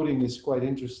unloading is quite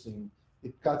interesting.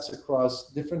 It cuts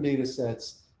across different data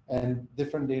sets and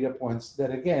different data points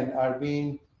that, again, are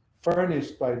being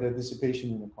furnished by the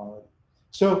dissipation inequality.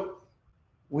 So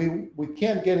we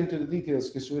can't get into the details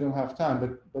because we don't have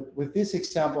time, but with this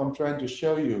example, I'm trying to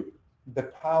show you the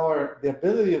power, the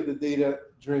ability of the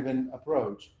data-driven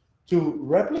approach to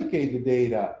replicate the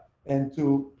data and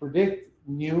to predict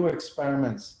new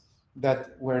experiments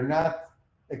that were not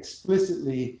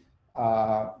explicitly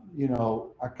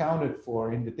accounted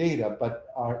for in the data, but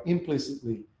are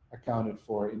implicitly accounted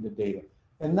for in the data.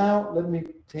 And now let me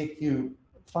take you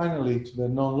finally to the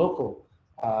non-local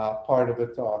part of the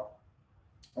talk,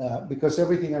 because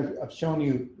everything I've shown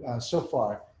you so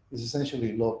far is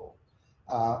essentially local.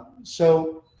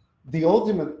 So the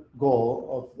ultimate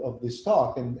goal of this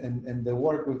talk and the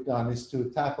work we've done is to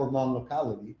tackle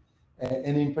non-locality.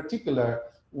 And in particular,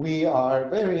 we are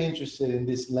very interested in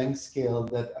this length scale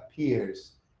that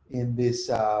appears in these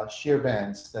shear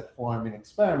bands that form in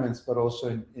experiments, but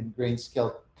also in grain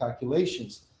scale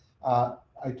calculations.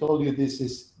 I told you this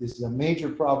is a major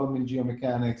problem in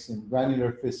geomechanics and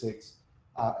granular physics,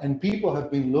 and people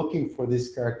have been looking for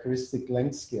this characteristic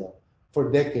length scale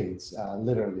for decades,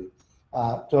 literally,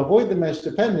 to avoid the mesh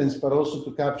dependence, but also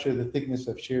to capture the thickness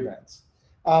of shear bands.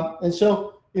 And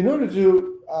so in order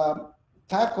to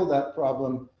tackle that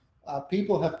problem,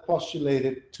 people have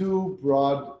postulated two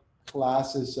broad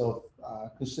classes of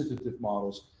constitutive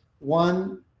models.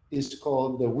 One is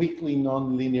called the weakly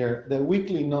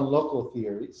non-local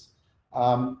theories.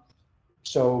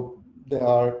 So there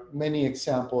are many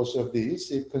examples of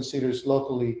these. It considers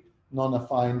locally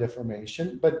non-affine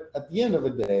deformation, but at the end of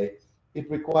the day, it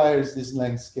requires this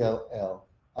length scale L,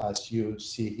 as you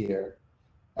see here.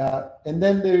 And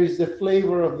then there is the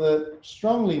flavor of the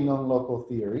strongly non-local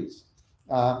theories.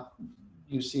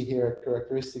 You see here a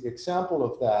characteristic example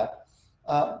of that.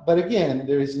 But again,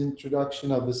 there is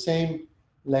introduction of the same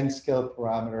length scale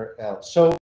parameter L.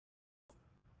 So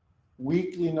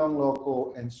weakly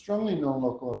non-local and strongly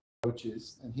non-local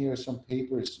approaches, and here are some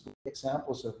papers,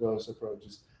 examples of those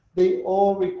approaches, they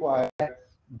all require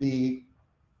the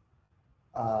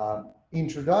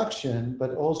introduction,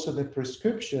 but also the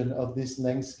prescription of this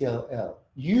length scale L.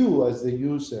 You, as the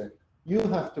user, you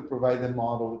have to provide a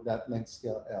model with that length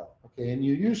scale L, okay? And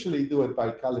you usually do it by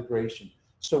calibration.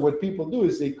 So what people do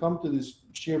is they come to this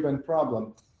shear band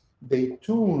problem, they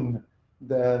tune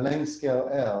the length scale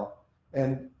L,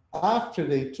 and after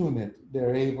they tune it,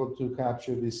 they're able to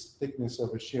capture this thickness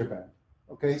of a shear band,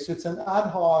 okay? So it's an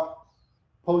ad hoc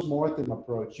post-mortem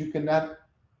approach. You cannot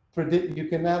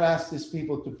ask these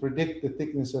people to predict the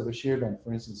thickness of a shear band,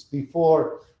 for instance,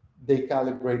 before they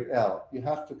calibrate L. You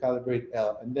have to calibrate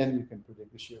L, and then you can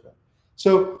predict the shear band.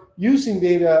 So using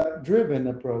data-driven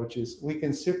approaches, we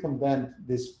can circumvent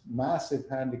this massive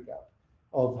handicap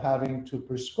of having to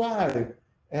prescribe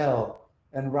L,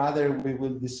 and rather we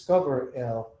will discover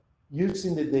L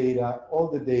using the data, all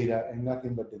the data, and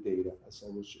nothing but the data, as I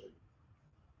will show you.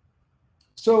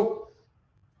 So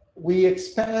we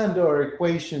expand our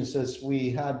equations as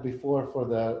we had before for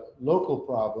the local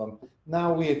problem.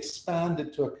 Now we expand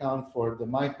it to account for the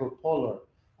micropolar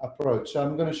approach. So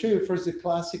I'm going to show you first the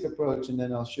classic approach, and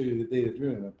then I'll show you the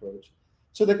data-driven approach.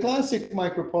 So the classic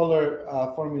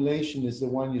micropolar formulation is the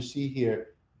one you see here,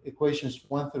 equations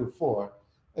 1 through 4.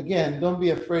 Again, don't be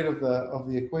afraid of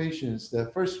the equations. The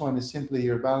first one is simply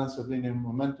your balance of linear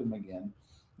momentum again.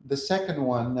 The second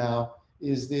one now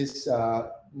is this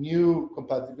new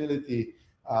compatibility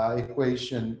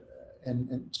equation.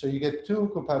 And so you get two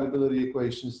compatibility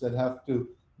equations that have to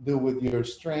do with your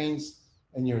strains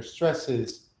and your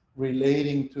stresses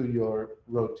relating to your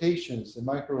rotations, the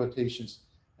micro rotations,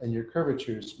 and your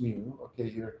curvatures mu,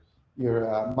 okay,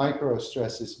 your micro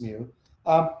stresses mu.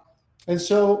 And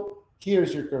so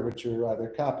here's your curvature, rather,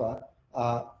 kappa.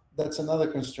 That's another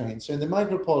constraint. So in the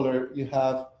micropolar, you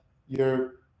have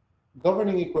your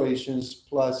governing equations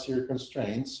plus your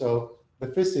constraints. So the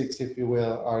physics, if you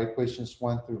will, are equations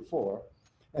 1 through 4.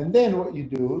 And then what you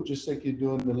do, just like you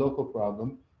do in the local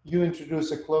problem, you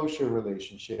introduce a closure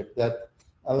relationship that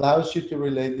allows you to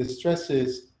relate the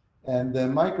stresses and the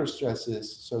microstresses,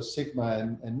 so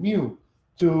sigma and mu,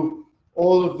 to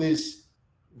all of these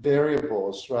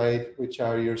variables, right, which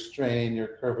are your strain, your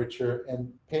curvature,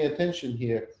 and pay attention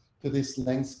here to this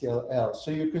length scale L. So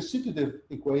your constitutive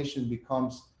equation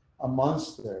becomes a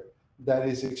monster that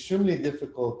is extremely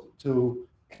difficult to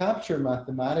capture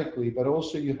mathematically, but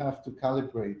also you have to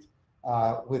calibrate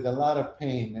with a lot of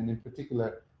pain, and in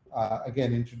particular,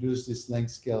 again, introduce this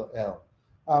length scale L.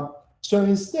 So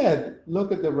instead,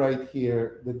 look at the right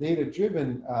here, the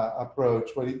data-driven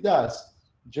approach. What it does,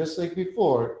 just like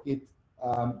before, it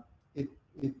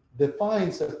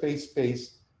defines a phase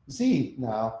space Z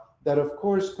now that, of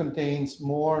course, contains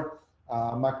more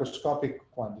macroscopic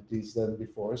quantities than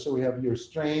before. So we have your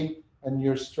strain and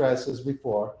your stress as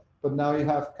before, but now you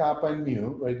have kappa and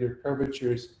mu, right? Your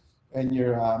curvatures and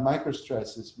your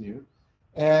microstresses mu.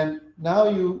 And now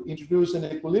you introduce an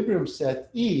equilibrium set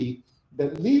E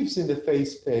that lives in the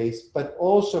phase space, but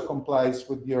also complies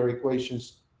with your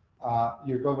equations,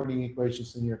 your governing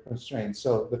equations and your constraints.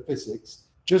 So the physics,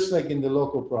 just like in the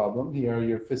local problem, here are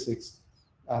your physics.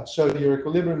 So your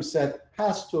equilibrium set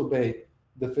has to obey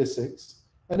the physics.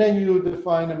 And then you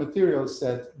define a material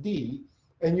set, D,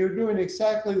 and you're doing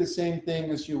exactly the same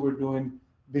thing as you were doing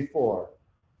before.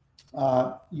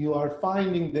 You are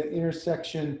finding the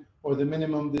intersection or the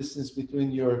minimum distance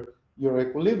between your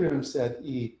equilibrium set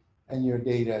E and your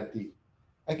data D.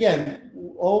 Again,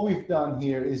 all we've done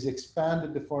here is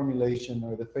expanded the formulation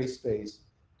or the phase space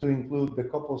to include the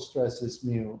coupled stresses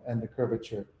mu and the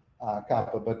curvature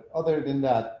kappa. But other than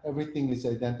that, everything is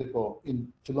identical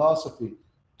in philosophy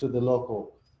to the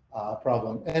local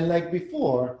problem. And like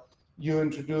before, you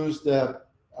introduce the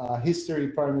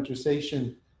history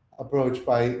parameterization approach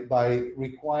by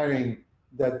requiring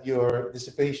that your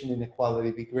dissipation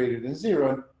inequality be greater than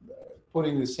 0,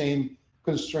 putting the same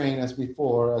constraint as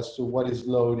before as to what is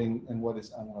loading and what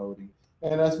is unloading.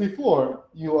 And as before,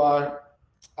 you are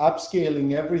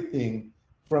upscaling everything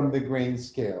from the grain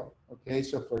scale. Okay,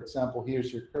 so for example,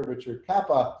 here's your curvature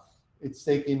kappa. It's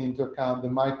taking into account the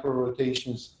micro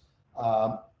rotations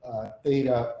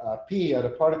theta p at a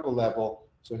particle level.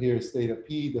 So here's theta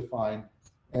p defined,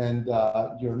 and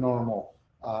your normal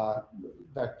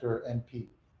vector np,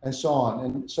 and so on.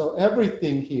 And so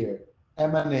everything here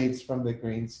emanates from the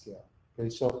grain scale. Okay,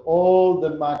 so all the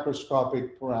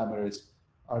macroscopic parameters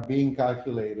are being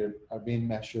calculated, are being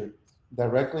measured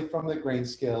directly from the grain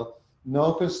scale.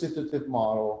 No constitutive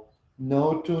model,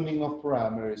 no tuning of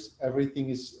parameters. Everything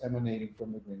is emanating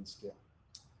from the grain scale.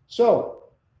 So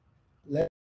let's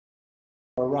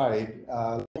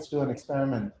let's do an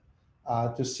experiment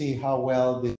to see how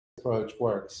well this approach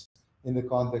works in the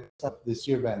context of the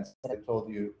shear bands that I told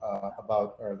you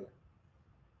about earlier.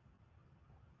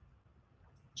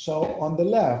 So on the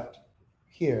left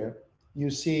here, you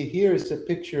see here is a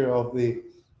picture of the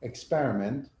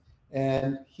experiment.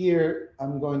 And here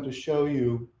I'm going to show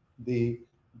you the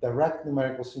direct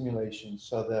numerical simulation.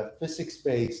 So the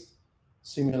physics-based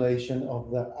simulation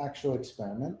of the actual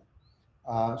experiment.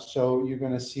 So you're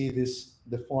going to see this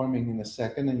deforming in a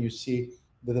second, and you see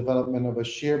the development of a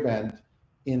shear band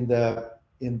in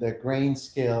the grain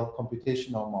scale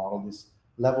computational model, this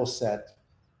level set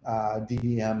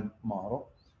DDM model.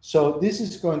 So this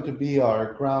is going to be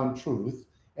our ground truth.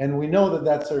 And we know that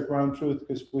that's our ground truth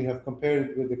because we have compared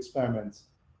it with experiments.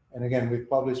 And again, we've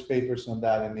published papers on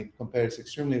that, and it compares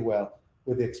extremely well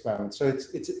with the experiments. So it's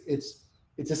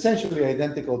essentially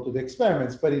identical to the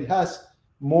experiments, but it has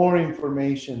more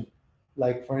information,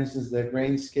 like for instance, the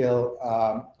grain scale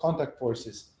contact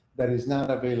forces that is not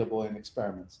available in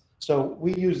experiments. So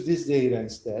we use this data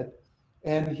instead.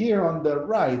 And here on the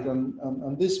right,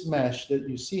 on this mesh that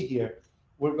you see here,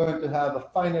 we're going to have a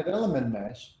finite element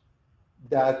mesh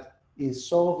that is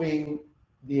solving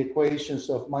the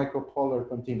equations of micropolar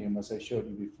continuum, as I showed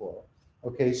you before.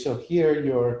 Okay, so here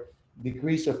your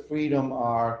degrees of freedom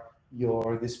are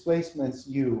your displacements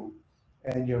u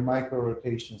and your micro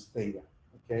rotations theta.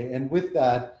 Okay, and with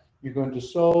that, you're going to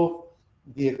solve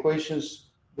the equations,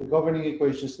 the governing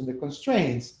equations and the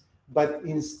constraints, but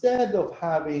instead of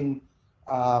having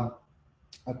a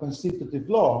constitutive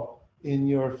law in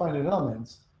your finite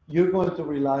elements, you're going to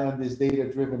rely on this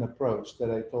data-driven approach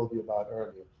that I told you about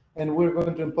earlier. And we're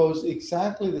going to impose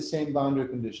exactly the same boundary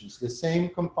conditions, the same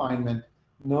confinement.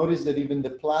 Notice that even the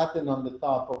platen on the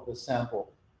top of the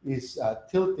sample is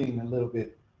tilting a little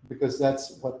bit because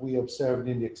that's what we observed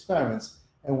in the experiments.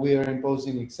 And we are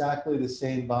imposing exactly the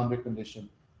same boundary condition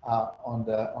on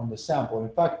the sample. In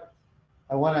fact,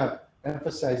 I want to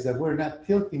emphasize that we're not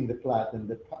tilting the platen.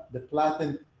 The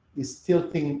platen is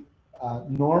tilting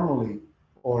normally,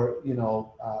 or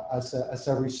as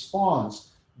a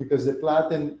response, because the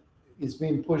platen is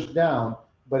being pushed down,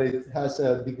 but it has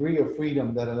a degree of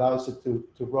freedom that allows it to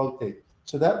rotate.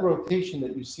 So that rotation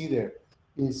that you see there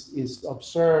is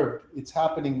observed. It's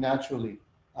happening naturally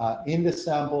in the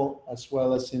sample as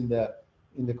well as in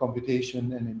the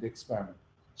computation and in the experiment.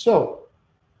 So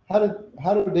how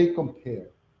do they compare?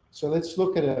 So let's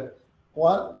look at a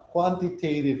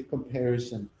quantitative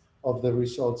comparison of the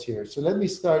results here. So let me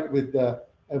start with the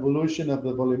evolution of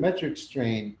the volumetric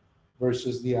strain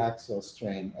versus the axial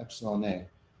strain, epsilon A.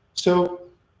 So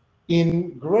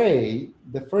in gray,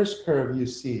 the first curve you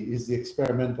see is the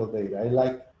experimental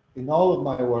data. In all of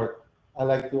my work, I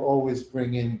like to always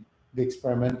bring in the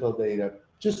experimental data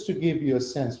just to give you a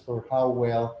sense for how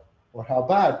well or how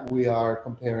bad we are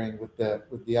comparing with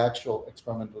the actual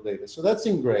experimental data. So that's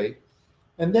in gray.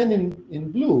 And then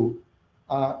in blue,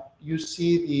 you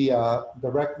see the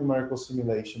direct numerical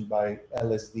simulation by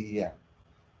LSDEM.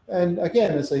 And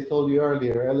again, as I told you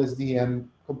earlier, LSDM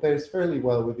compares fairly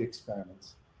well with the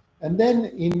experiments. And then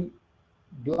in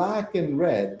black and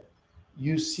red,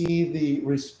 you see the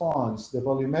response, the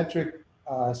volumetric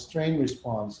strain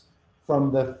response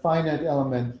from the finite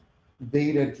element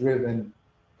data-driven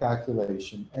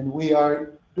calculation. And we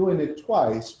are doing it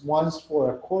twice, once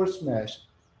for a coarse mesh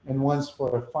and once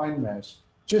for a fine mesh,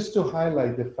 just to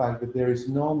highlight the fact that there is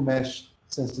no mesh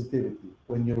sensitivity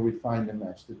when you refine the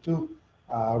mesh. The two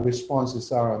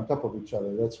responses are on top of each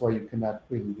other. That's why you cannot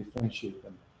really differentiate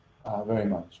them very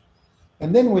much.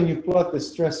 And then when you plot the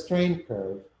stress strain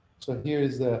curve, so here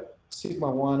is the sigma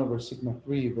 1 over sigma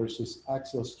 3 versus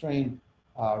axial strain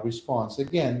response.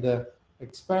 Again, the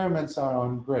experiments are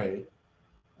on gray,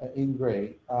 in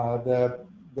gray. The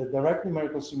direct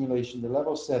numerical simulation, the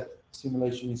level set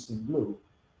simulation is in blue.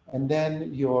 And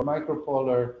then your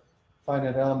micropolar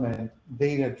finite element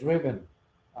data-driven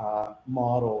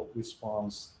model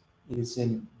response is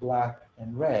in black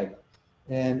and red.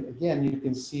 And again, you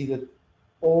can see that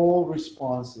all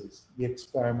responses, the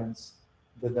experiments,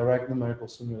 the direct numerical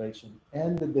simulation,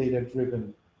 and the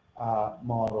data-driven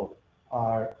model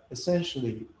are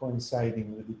essentially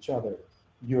coinciding with each other.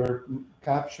 You're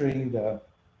capturing the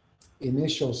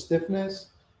initial stiffness,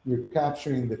 you're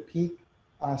capturing the peak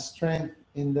strength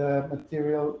in the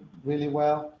material really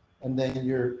well, and then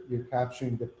you're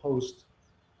capturing the post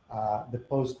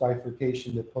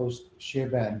bifurcation, the post shear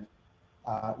band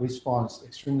response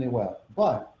extremely well.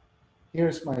 But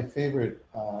here's my favorite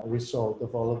result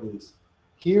of all of this.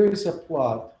 Here is a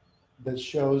plot that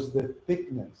shows the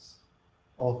thickness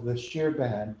of the shear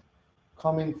band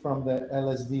coming from the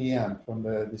LSDM, from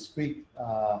the discrete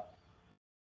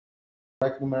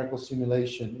direct numerical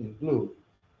simulation in blue.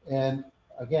 And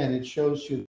again, it shows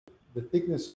you the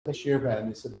thickness of the shear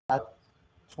band is about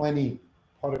 20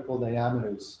 particle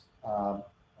diameters.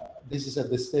 This is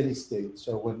at the steady state,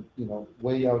 so when,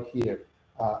 way out here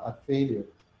at failure.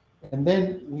 And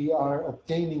then we are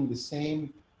obtaining the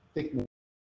same thickness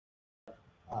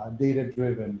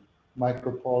data-driven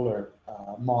micropolar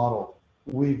model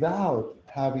without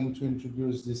having to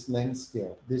introduce this length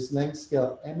scale. This length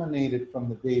scale emanated from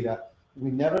the data. We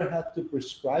never had to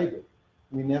prescribe it.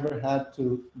 We never had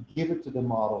to give it to the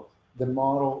model. The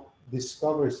model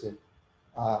discovers it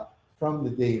from the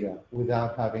data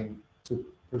without having to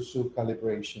pursue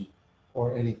calibration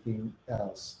or anything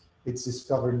else. It's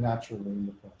discovered naturally in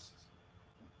the process.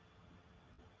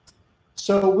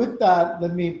 So with that,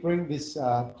 let me bring this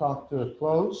talk to a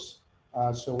close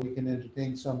so we can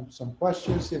entertain some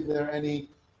questions if there are any.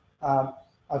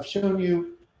 I've shown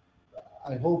you,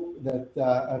 I hope that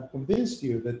I've convinced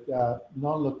you that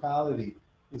non-locality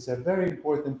is a very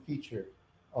important feature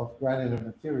of granular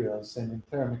materials, and in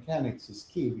terramechanics is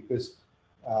key because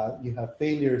you have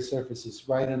failure surfaces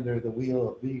right under the wheel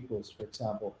of vehicles, for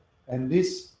example. And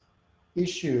this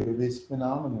issue, this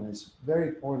phenomenon is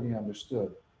very poorly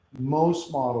understood.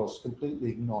 Most models completely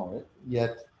ignore it,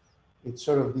 yet it's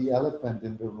sort of the elephant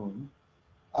in the room.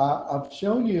 I've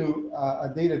shown you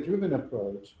a data-driven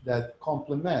approach that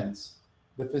complements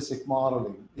the physics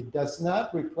modeling. It does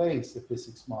not replace the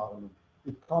physics modeling.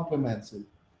 It complements it.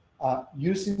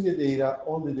 Using the data,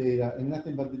 all the data, and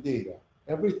nothing but the data.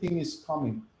 Everything is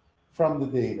coming from the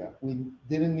data. We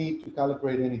didn't need to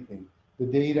calibrate anything. The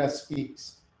data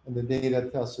speaks, and the data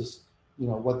tells us,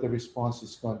 what the response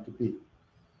is going to be.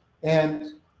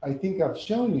 And I think I've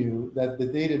shown you that the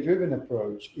data-driven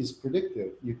approach is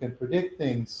predictive. You can predict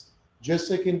things just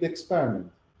like in the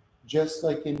experiment, just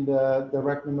like in the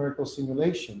direct numerical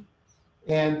simulation.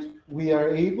 And we are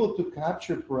able to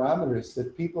capture parameters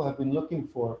that people have been looking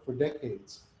for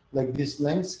decades, like this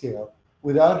length scale,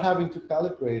 without having to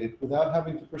calibrate it, without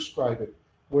having to prescribe it.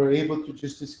 We're able to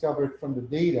just discover it from the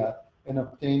data and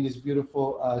obtain this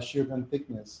beautiful shear band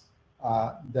thickness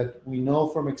that we know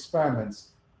from experiments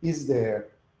is there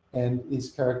and is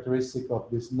characteristic of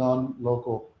this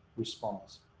non-local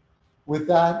response. With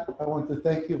that, I want to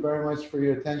thank you very much for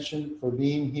your attention, for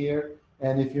being here.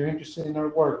 And if you're interested in our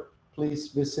work, please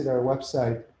visit our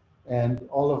website, and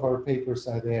all of our papers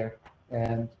are there.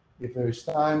 And if there's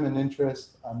time and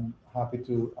interest, I'm happy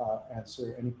to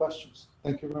answer any questions.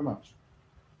 Thank you very much.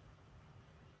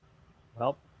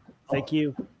 Well, thank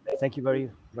you very,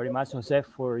 very much, Jose,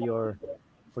 for your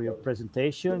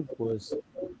presentation. It was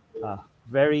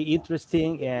very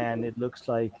interesting, and it looks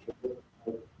like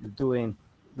you're doing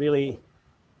really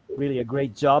a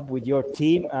great job with your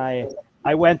team.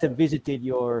 I went and visited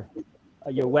your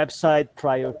website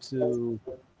prior to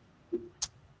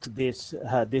this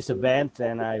event,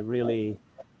 and I really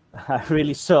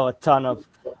saw a ton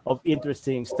of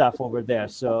interesting stuff over there.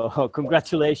 So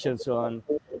congratulations on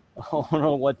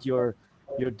on what you're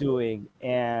doing.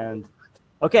 And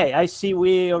okay, I see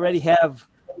we already have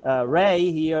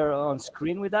Ray here on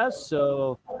screen with us,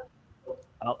 so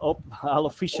I'll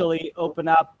officially open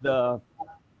up the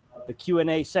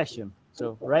Q&A session.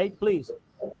 So Ray, please.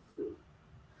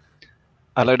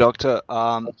 Hello, Doctor.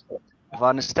 If I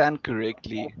understand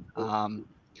correctly,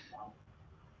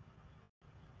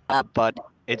 but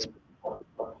it's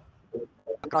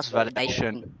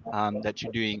cross-validation that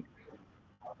you're doing,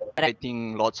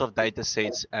 creating lots of data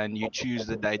sets, and you choose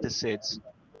the data sets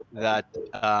that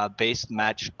best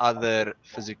match other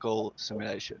physical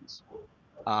simulations.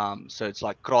 So it's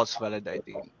like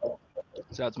cross-validating.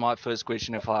 So that's my first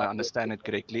question, if I understand it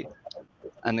correctly.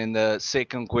 And then the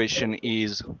second question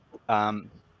is,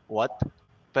 what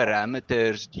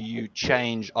parameters do you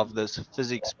change of this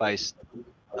physics-based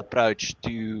approach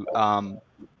to,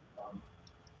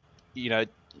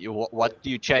 what do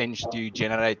you change to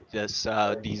generate this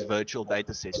these virtual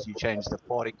data sets? Do you change the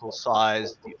particle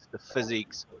size, the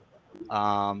physics?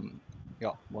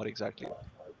 Yeah, what exactly?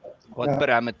 What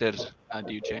parameters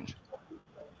do you change?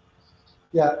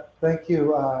 Yeah, thank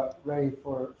you, Ray,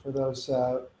 for those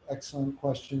excellent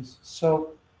questions.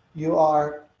 So you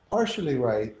are partially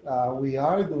right. We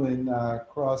are doing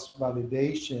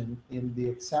cross-validation in the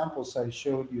examples I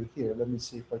showed you here. Let me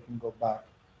see if I can go back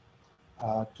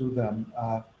to them.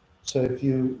 So if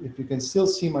you can still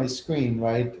see my screen,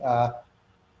 right?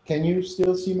 Can you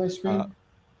still see my screen?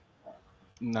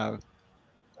 No.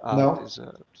 No.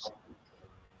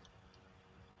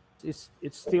 It's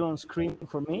still on screen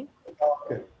for me.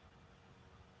 Okay.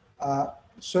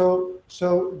 So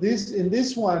this in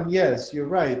this one, yes, you're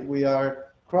right. We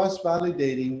are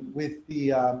cross-validating with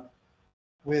the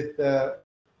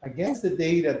against the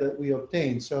data that we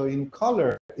obtain. So in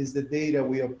color is the data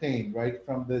we obtained, right,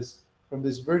 from this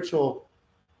virtual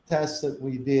test that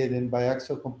we did in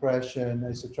biaxial compression,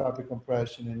 isotropic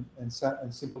compression, and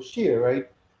simple shear, right?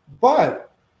 But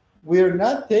we're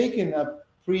not taking a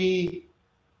pre-obtained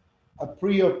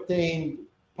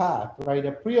path, right?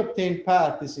 A pre-obtained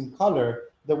path is in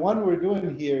color. The one we're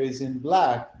doing here is in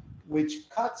black, which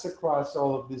cuts across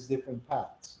all of these different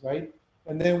paths, right?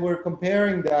 And then we're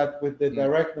comparing that with the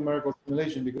direct numerical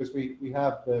simulation because we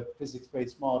have the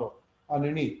physics-based model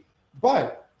underneath.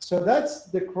 But, so that's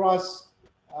the cross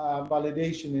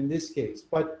validation in this case.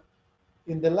 But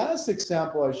in the last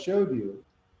example I showed you,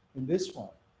 in this one,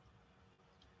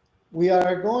 we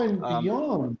are going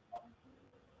beyond.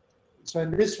 So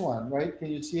in this one, right? Can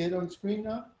you see it on screen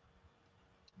now?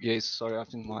 Yes, sorry, I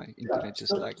think my internet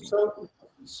just lagging.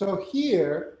 So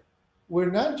here,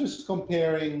 we're not just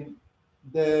comparing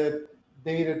the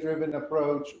data-driven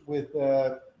approach with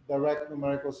direct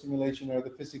numerical simulation or the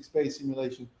physics-based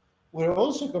simulation. We're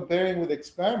also comparing with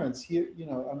experiments here. You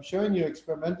know, I'm showing you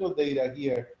experimental data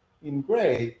here in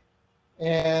gray.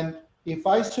 And if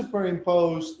I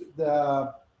superimposed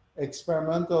the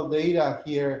experimental data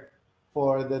here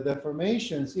for the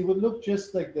deformations, it would look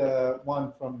just like the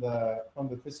one from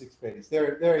the physics space.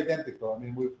 They're identical. I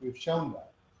mean, we've shown that.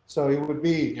 So it would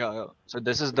be. Yeah. So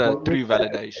this is the true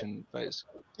validation phase.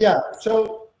 Yeah.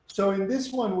 So in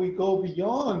this one we go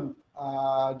beyond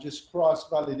just cross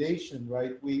validation,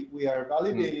 right? We are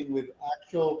validating with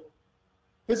actual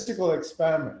physical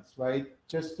experiments, right?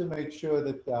 Just to make sure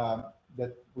that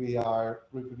that we are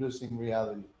reproducing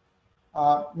reality.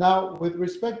 Now, with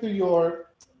respect to your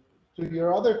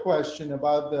other question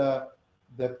about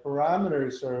the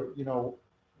parameters, or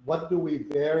what do we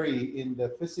vary in the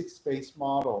physics-based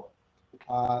model?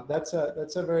 That's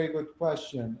a very good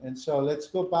question. And so let's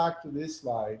go back to this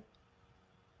slide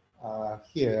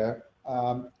here.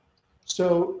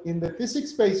 So in the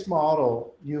physics-based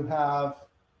model, you have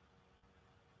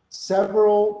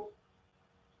several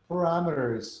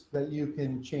parameters that you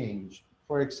can change.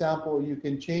 For example, you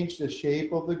can change the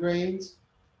shape of the grains,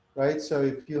 right? So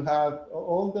if you have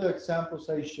all the examples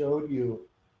I showed you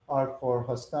are for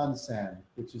Hostan sand,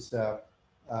 which is a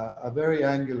very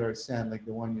angular sand like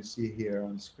the one you see here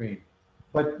on screen.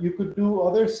 But you could do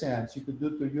other sands. You could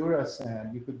do Tuyura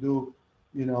sand. You could do,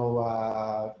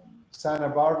 Santa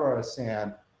Barbara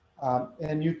sand.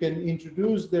 And you can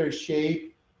introduce their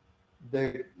shape,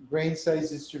 the grain size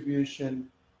distribution,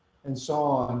 and so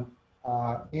on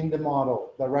in the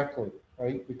model directly,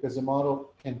 right? Because the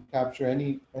model can capture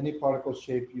any particle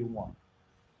shape you want.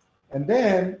 And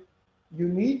then you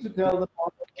need to tell the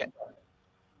model.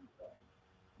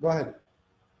 Go ahead.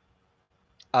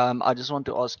 I just want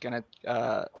to ask, can it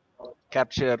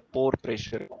capture pore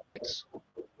pressure?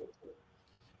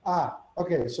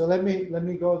 Okay. So let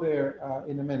me go there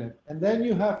in a minute. And then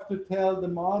you have to tell the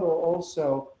model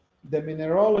also the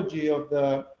mineralogy of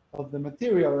of the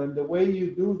material. And the way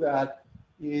you do that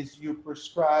is you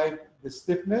prescribe the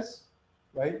stiffness,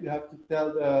 right? You have to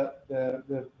tell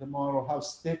the model how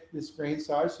stiff these grains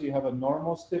are. So you have a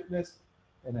normal stiffness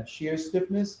and a shear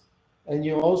stiffness. And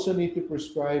you also need to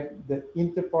prescribe the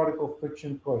interparticle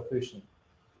friction coefficient.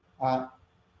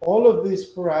 All of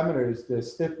these parameters, the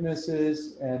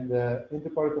stiffnesses and the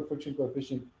interparticle friction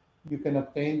coefficient, you can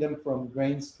obtain them from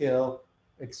grain scale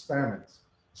experiments.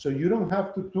 So you don't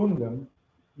have to tune them.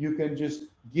 You can just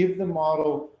give the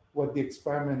model what the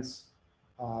experiments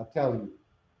tell you.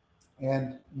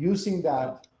 And using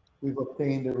that, we've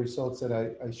obtained the results that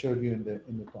I showed you in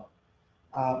the talk.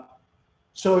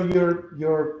 So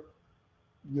your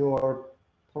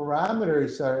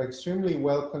parameters are extremely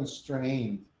well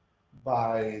constrained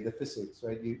by the physics,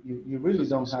 right? You really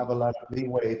don't have a lot of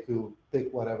leeway to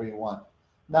pick whatever you want.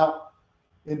 Now,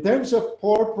 in terms of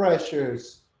pore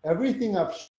pressures, everything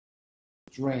I've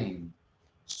drained.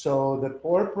 So the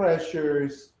pore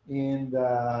pressures in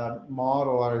the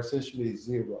model are essentially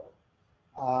zero.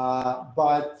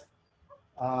 But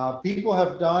people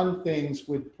have done things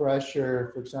with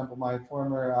pressure. For example, my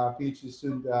former PhD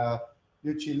student,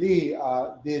 Yuchi Lee,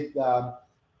 did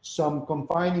some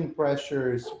confining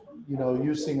pressures,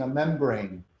 using a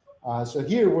membrane. So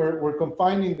here we're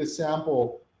confining the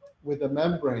sample with a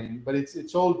membrane, but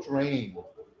it's all drained.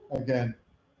 Again,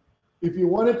 if you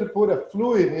wanted to put a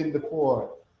fluid in the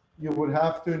pore, you would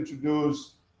have to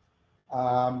introduce,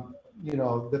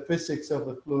 the physics of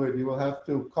the fluid. You will have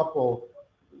to couple,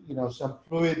 some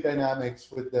fluid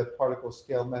dynamics with the particle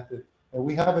scale method, and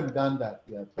we haven't done that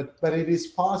yet. But it is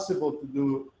possible to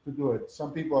do it.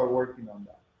 Some people are working on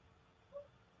that.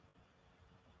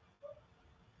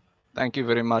 Thank you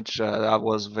very much. That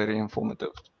was very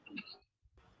informative.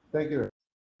 Thank you.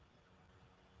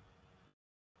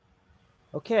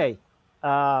 Okay.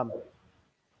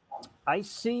 I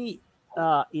see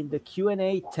in the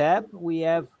Q&A tab, we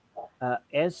have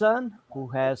Ezan, who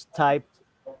has typed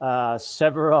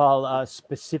several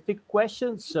specific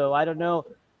questions. So I don't know,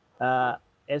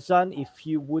 Ezan, if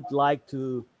you would like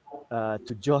to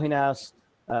join us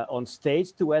on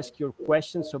stage to ask your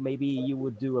questions, so maybe you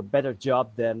would do a better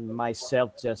job than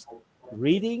myself just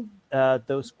reading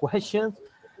those questions.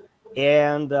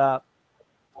 And at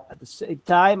the same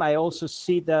time, I also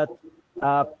see that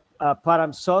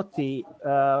Paramsoti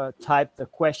typed a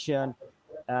question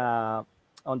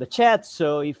on the chat.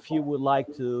 So if you would like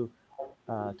to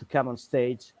come on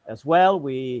stage as well,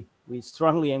 we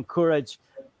strongly encourage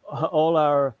all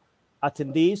our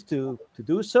attendees to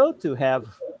do so, to have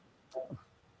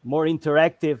more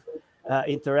interactive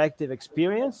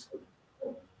experience.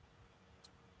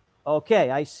 Okay,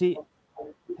 I see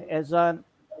Ezan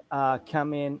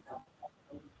coming.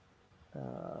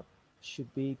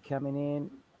 Should be coming in.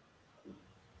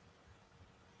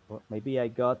 Well, maybe I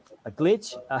got a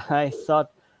glitch. I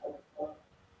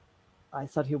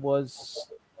thought he was.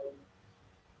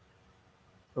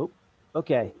 Oh,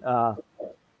 okay.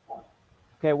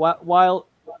 Okay. While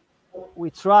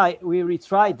we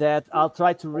retry that, I'll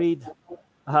try to read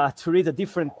a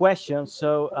different question.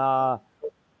 So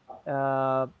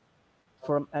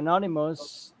from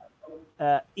Anonymous.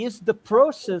 Is the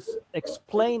process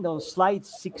explained on slide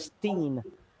 16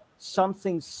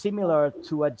 something similar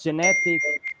to a genetic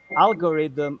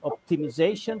algorithm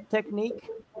optimization technique?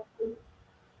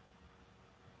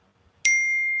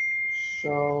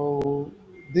 So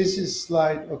this is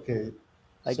slide, okay.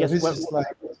 I so guess this is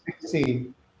slide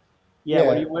 16. Yeah,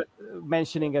 when you were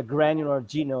mentioning a granular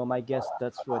genome, I guess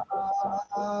that's what.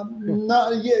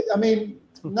 Not yet. I mean,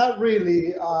 not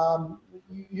really.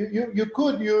 You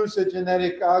could use a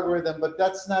genetic algorithm, but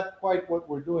that's not quite what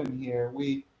we're doing here.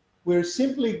 We're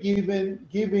simply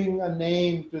giving a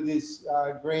name to this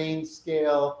grain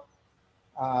scale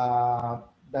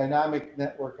dynamic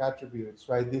network attributes,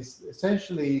 right? This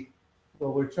essentially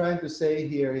what we're trying to say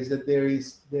here is that there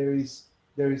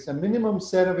is a minimum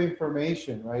set of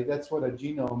information, right? That's what a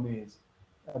genome is.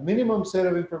 A minimum set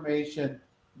of information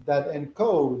that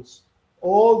encodes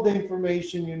all the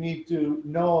information you need to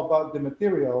know about the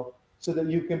material so that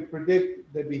you can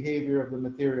predict the behavior of the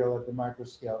material at the micro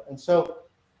scale. And so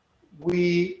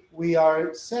we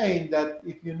are saying that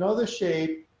if you know the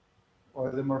shape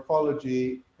or the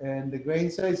morphology and the grain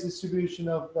size distribution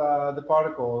of the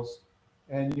particles,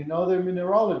 and you know their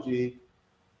mineralogy,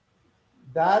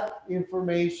 that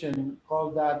information,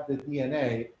 called that the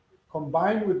DNA,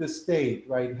 combined with the state,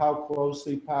 right, how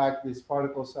closely packed these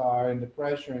particles are and the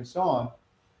pressure and so on,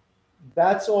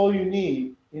 that's all you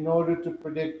need in order to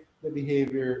predict the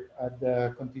behavior at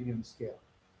the continuum scale.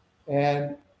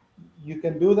 And you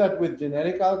can do that with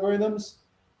genetic algorithms.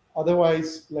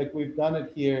 Otherwise, like we've done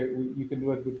it here, you can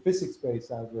do it with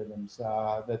physics-based algorithms.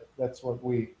 That's what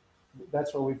we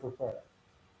prefer.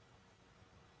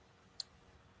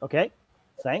 Okay,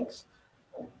 thanks.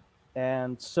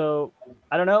 And so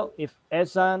I don't know if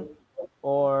Esan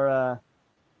or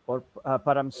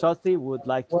Paramsoti would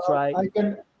like to Well, try.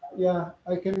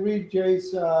 I can read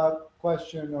Jay's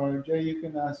question, or Jay, you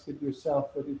can ask it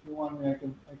yourself. But if you want me, I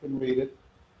can read it.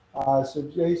 So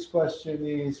Jay's question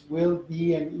is: will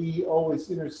D and E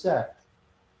always intersect?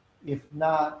 If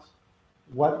not,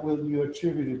 what will you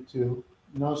attribute it to?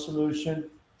 No solution,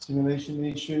 simulation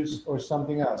issues, or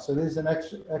something else? So this is an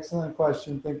excellent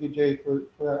question. Thank you, Jay, for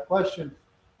that question.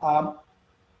 Um,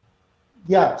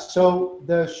 Yeah, so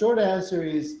the short answer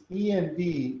is E and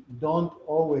D don't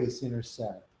always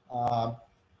intersect.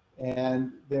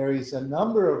 And there is a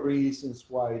number of reasons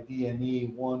why D and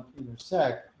E won't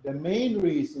intersect. The main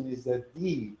reason is that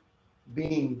D,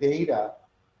 being data,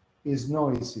 is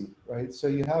noisy, right? So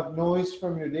you have noise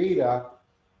from your data,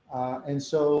 and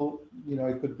so,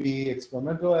 it could be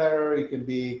experimental error, it can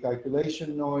be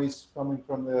calculation noise coming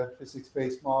from the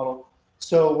physics-based model.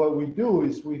 So what we do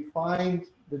is we find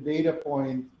the data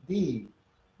point D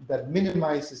that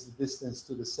minimizes the distance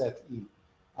to the set E.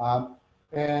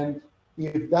 And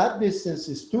if that distance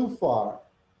is too far,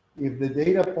 if the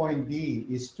data point D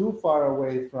is too far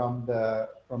away from the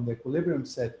equilibrium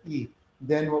set E,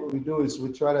 then what we do is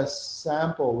we try to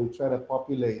sample, we try to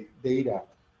populate data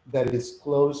that is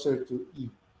closer to E.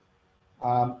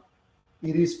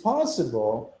 It is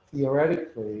possible,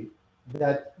 theoretically,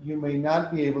 that you may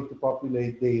not be able to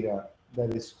populate data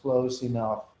that is close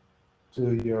enough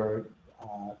to your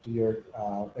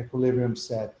equilibrium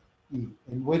set E,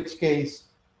 in which case,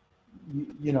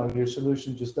 your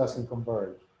solution just doesn't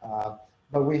converge.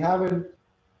 But we haven't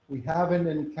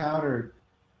encountered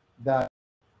that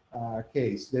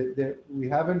case. We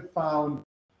haven't found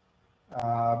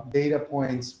data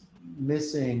points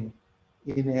missing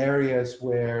in areas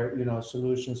where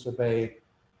solutions obey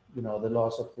the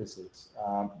laws of physics.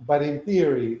 But in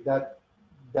theory,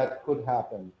 that could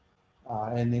happen,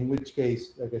 and in which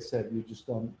case, like I said, you just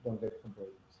don't get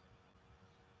convergence.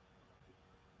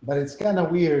 But it's kind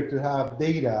of weird to have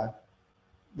data,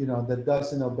 that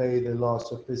doesn't obey the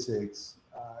laws of physics.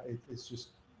 It's just,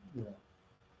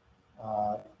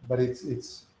 but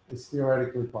it's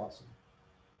theoretically possible.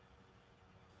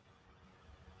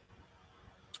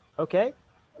 Okay.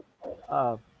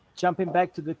 Jumping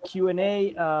back to the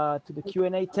Q&A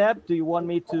tab, do you want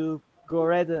me to go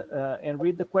ahead and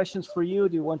read the questions for you?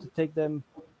 Do you want to take them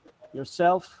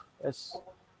yourself as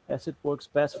it works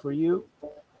best for you?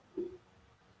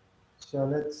 So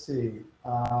let's see.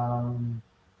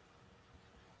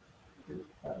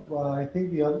 Well, I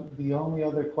think the only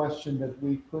other question that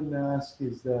we couldn't ask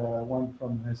is the one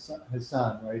from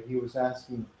Hassan, right? He was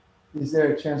asking, is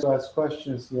there a chance to ask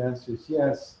questions? The answer is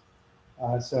yes.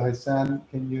 So Hassan,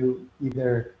 can you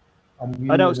either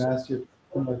unmute and ask your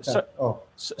question?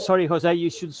 Sorry, Jose, you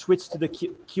should switch to the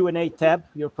Q&A tab.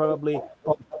 You're probably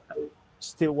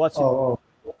still watching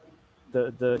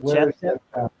the chat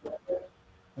tab.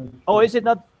 Oh, is it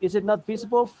not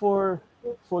visible for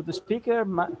the speaker?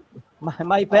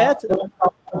 My bad.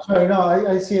 I'm sorry. No,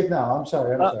 I see it now. I'm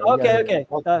sorry. Okay.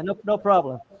 No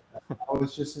problem. I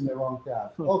was just in the wrong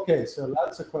tab. Okay, so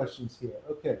lots of questions here.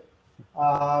 Okay.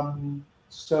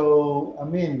 So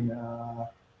Amin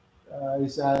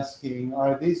is asking,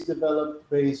 are these developed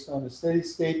based on a steady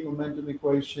state momentum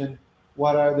equation?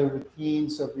 What are the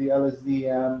routines of the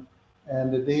LSDM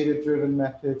and the data-driven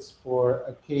methods for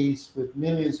a case with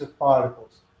millions of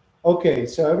particles? Okay,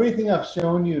 so everything I've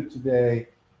shown you today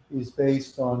is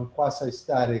based on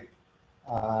quasi-static,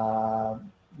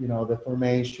 the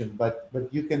formation, but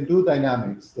you can do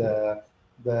dynamics. The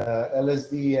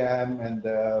LSDM and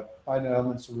the finite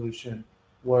element solution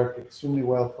work extremely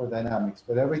well for dynamics,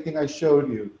 but everything I showed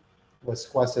you was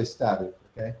quasi-static,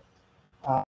 okay?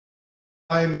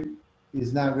 Time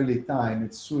is not really time,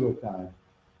 it's pseudo-time,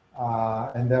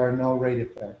 and there are no rate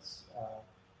effects.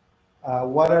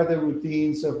 What are the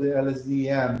routines of the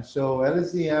LSDM? So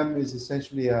LSDM is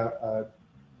essentially a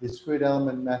discrete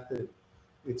element method.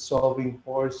 It's solving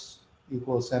force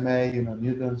equals ma,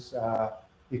 Newton's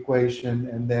equation,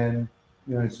 and then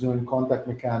it's doing contact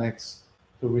mechanics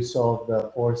to resolve the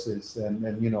forces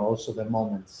and also the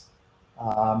moments.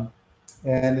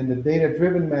 And in the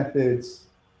data-driven methods,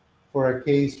 for a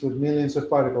case with millions of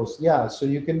particles, yeah, so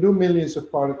you can do millions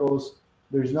of particles.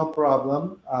 There's no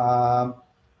problem.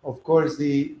 Of course,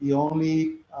 the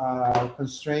only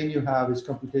constraint you have is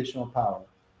computational power.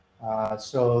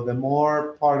 So the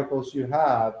more particles you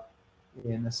have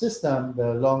in a system,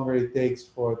 the longer it takes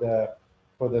for the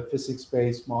for the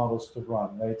physics-based models to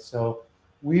run, right? So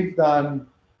we've done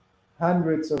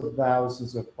hundreds of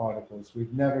thousands of particles.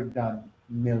 We've never done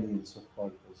millions of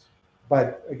particles.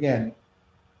 But again,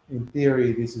 in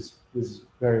theory, this is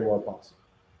very well possible.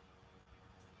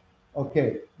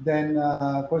 Okay, then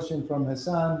a question from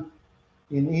Hassan.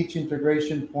 In each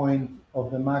integration point of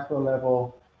the macro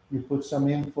level, you put some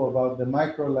info about the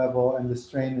micro level and the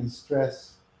strain and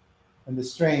stress, and the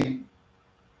strain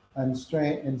and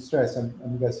stress,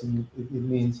 I'm guessing it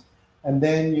means, and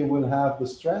then you will have the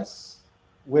stress.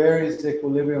 Where is the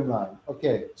equilibrium line?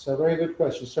 Okay, so very good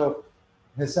question. So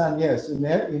Hassan, yes,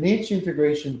 in each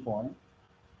integration point,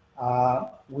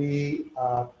 we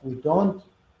don't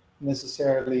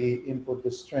necessarily input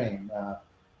the strain.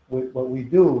 What we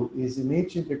do is in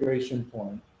each integration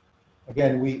point,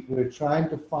 again, we're trying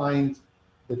to find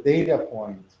the data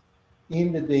point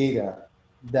in the data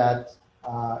that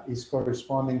is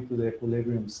corresponding to the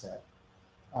equilibrium set.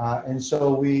 And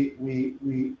so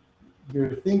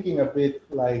you're thinking a bit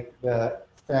like the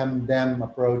FEM-DEM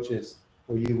approaches,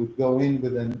 where you would go in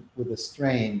with a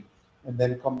strain and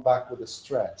then come back with a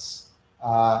stress.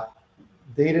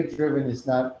 Data-driven is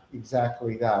not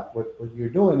exactly that. What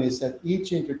you're doing is at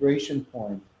each integration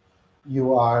point,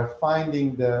 you are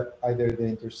finding either the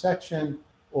intersection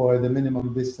or the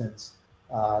minimum distance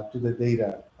to the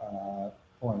data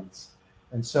points.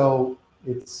 And so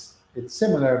it's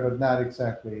similar, but not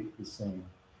exactly the same.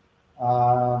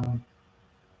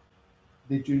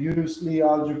 Did you use Lie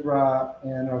algebra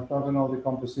and orthogonal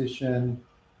decomposition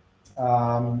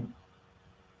on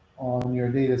your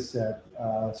data set,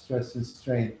 stress and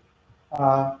strain?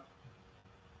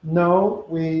 No,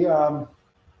 we are,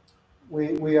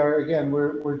 again,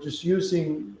 we're just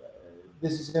using,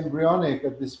 this is embryonic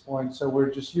at this point, so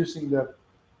we're just using the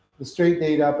straight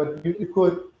data, but you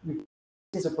could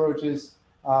use approaches.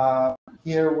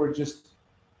 Here we're just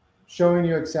showing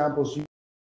you examples,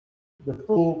 the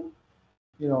full,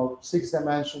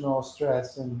 6-dimensional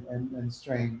stress and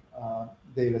strain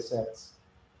data sets.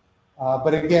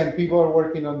 But again, people are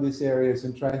working on these areas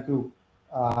and trying to,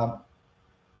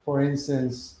 for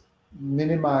instance,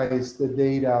 minimize the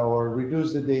data or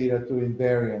reduce the data to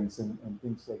invariance and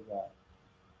things like that,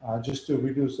 just to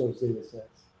reduce those data sets.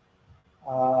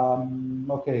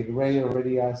 Okay, Ray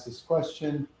already asked this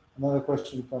question. Another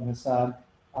question from Hassan.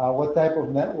 What type of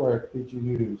network did you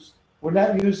use? We're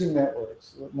not using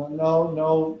networks.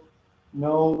 No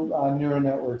neural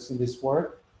networks in this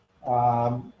work.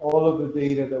 All of the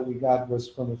data that we got was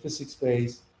from the physics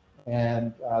base,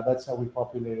 and that's how we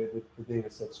populated the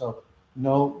data set. So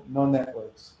no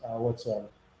networks whatsoever.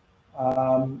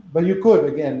 But you could,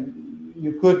 again,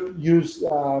 you could use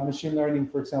machine learning,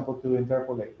 for example, to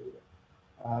interpolate data.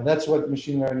 That's what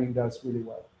machine learning does really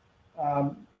well.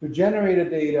 To generate a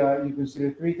data, you consider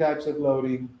 3 types of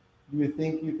loading. Do you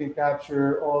think you can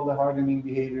capture all the hardening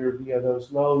behavior via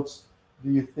those loads? Do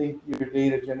you think your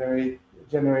data generated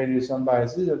is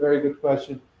unbiased? This is a very good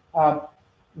question.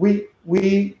 We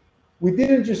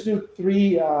didn't just do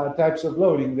 3 types of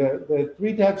loading. The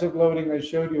 3 types of loading I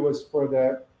showed you was for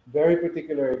the very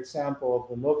particular example of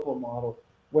the local model.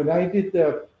 When I did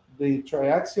the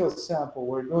triaxial sample,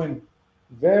 we're doing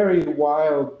very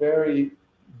wild, very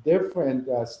different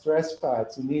stress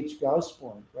paths in each Gauss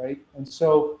point, right? And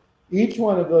so each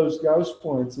one of those Gauss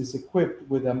points is equipped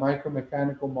with a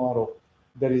micromechanical model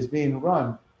that is being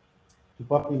run to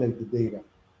populate the data.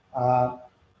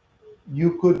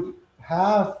 You could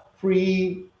have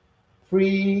pre-run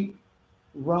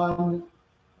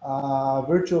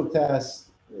virtual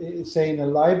tests, say in a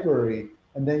library,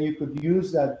 and then you could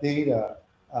use that data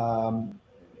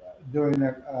during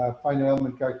a final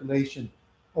element calculation.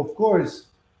 Of course,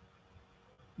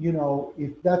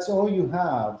 if that's all you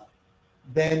have,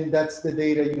 then that's the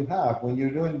data you have. When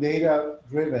you're doing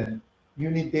data-driven,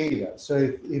 you need data. So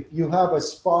if you have a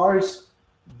sparse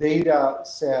data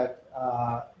set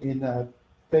in a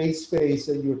phase space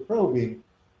that you're probing,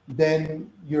 then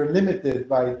you're limited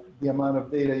by the amount of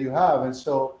data you have. And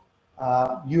so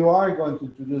you are going to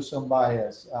introduce some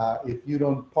bias if you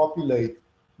don't populate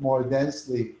more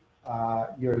densely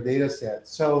your data set.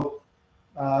 So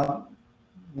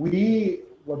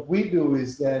what we do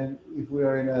is then, if we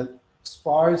are in a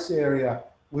sparse area,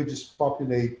 we just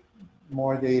populate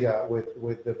more data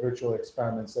with the virtual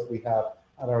experiments that we have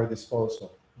at our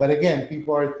disposal. But again,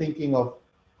 people are thinking of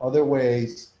other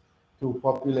ways to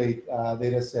populate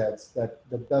data sets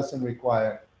that doesn't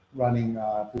require running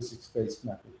physics-based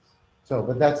methods. So,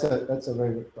 but that's a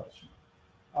very good question.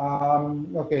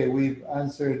 Okay, we've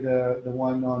answered the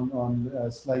one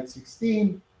on slide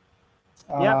 16.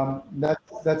 Yeah.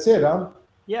 That's it, huh?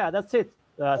 Yeah, that's it.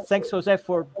 thanks, Jose,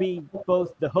 for being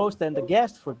both the host and the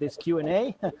guest for this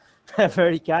Q&A.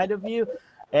 Very kind of you.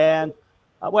 And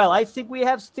well, I think we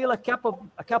have still a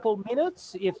couple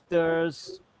minutes. If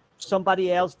there's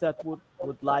somebody else that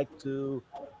would like to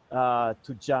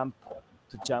jump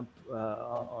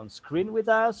on screen with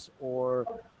us, or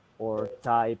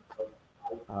type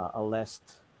a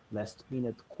last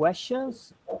minute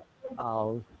questions.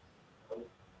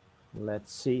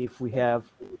 Let's see if we have.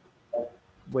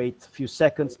 Wait a few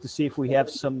seconds to see if we have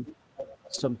some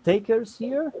takers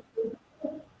here.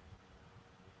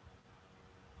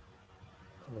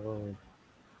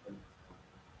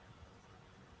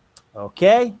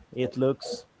 Okay, it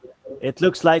looks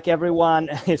like everyone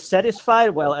is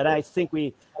satisfied. Well, and I think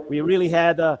we really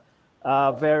had a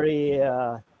very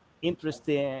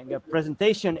interesting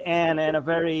presentation and a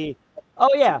very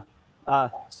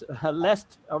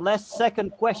last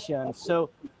second question. So,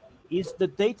 is the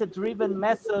data-driven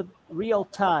method real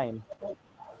time?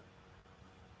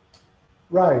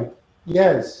 Right.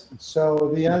 Yes.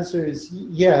 So the answer is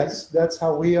yes. That's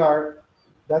how we are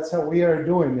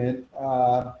doing it.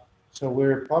 So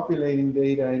we're populating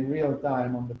data in real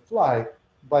time on the fly.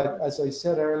 But as I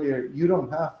said earlier, you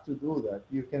don't have to do that.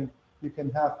 You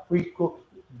can have pre-cooked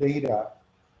data,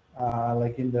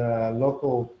 like in the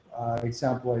local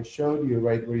example I showed you,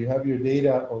 right, where you have your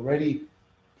data already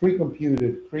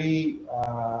pre-computed,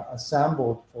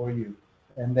 assembled for you,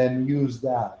 and then use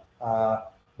that.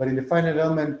 But in the finite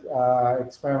element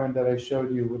experiment that I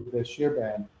showed you with the shear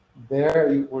band,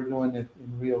 there we're doing it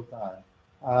in real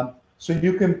time. So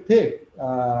you can pick,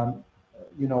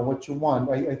 what you want.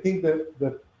 I think that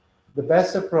the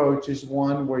best approach is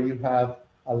one where you have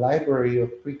a library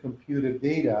of pre-computed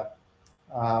data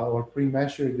or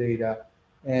pre-measured data,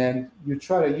 and you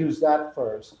try to use that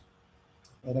first.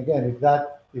 And again,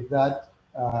 if that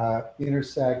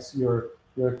intersects your,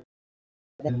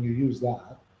 then you use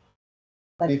that.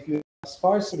 But if you have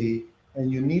sparsity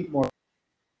and you need more,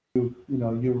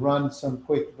 you run some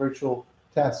quick virtual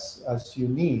tests as you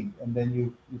need, and then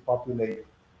you populate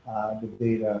the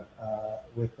data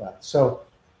with that. So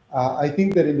I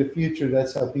think that in the future,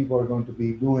 that's how people are going to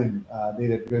be doing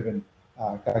data-driven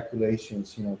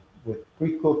calculations, with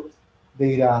pre-cooked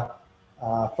data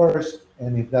first,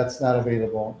 and if that's not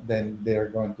available, then they're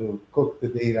going to cook the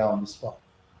data on the spot.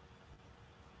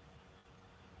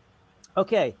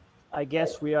 Okay, I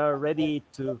guess we are ready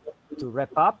to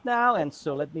wrap up now, and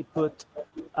so let me put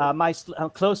my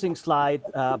closing slide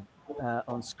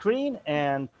on screen.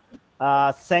 And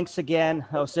thanks again,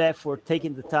 Jose, for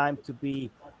taking the time to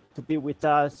be with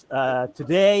us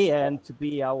today and to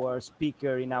be our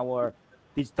speaker in our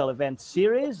digital event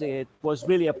series. It was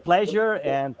really a pleasure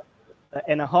and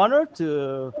an honor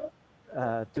to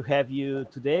have you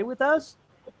today with us.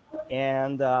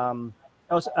 And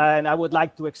and I would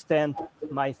like to extend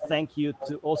my thank you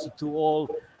to all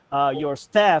your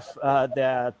staff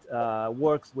that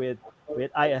works with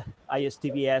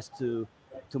ISTVS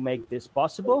to make this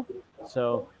possible.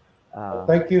 So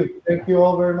thank you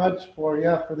all very much for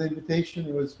the invitation.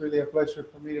 It was really a pleasure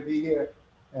for me to be here,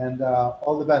 and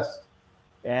all the best.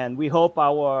 And we hope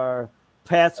our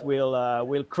paths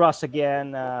will cross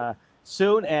again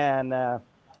soon. And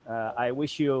I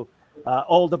wish you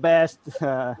all the best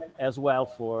as well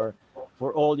for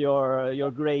all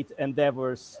your great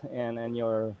endeavors and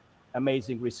your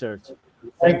amazing research.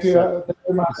 Thank you,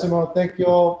 Massimo. Thank you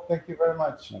all. Thank you very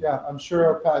much. Yeah, I'm sure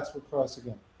our paths will cross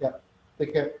again. Yeah,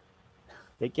 take care.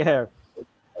 Take care.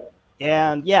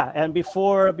 And and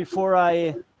before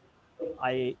I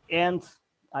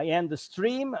end the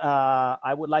stream,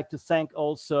 I would like to thank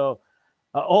also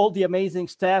all the amazing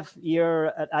staff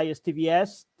here at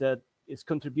ISTVS that is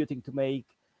contributing to make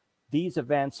these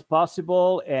events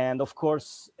possible, and of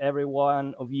course, every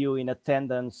one of you in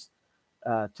attendance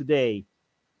today.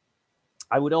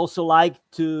 I would also like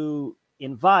to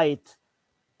invite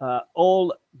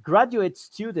all graduate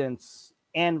students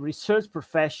and research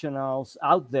professionals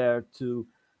out there to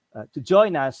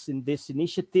join us in this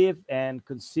initiative and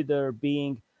consider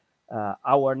being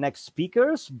our next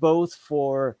speakers, both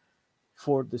for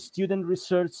the student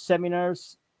research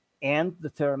seminars and the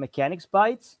Terramechanics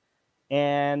Bites.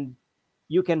 And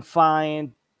you can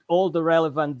find all the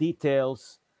relevant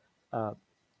details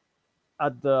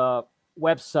at the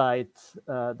website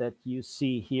that you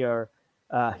see here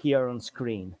on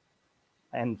screen.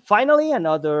 And finally,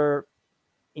 another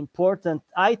important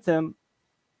item: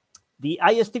 the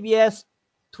ISTVS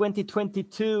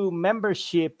 2022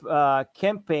 membership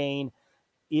campaign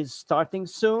is starting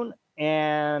soon.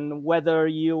 And whether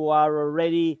you are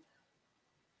already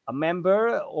a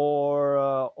member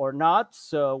or not,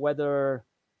 so whether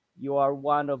you are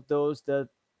one of those that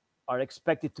are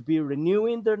expected to be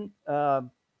renewing their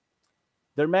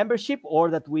membership, or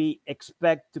that we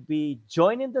expect to be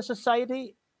joining the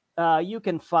society, you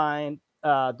can find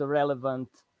the relevant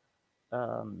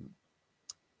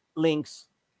links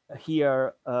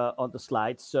here on the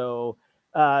slide. So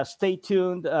stay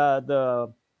tuned.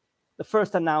 The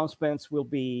first announcements will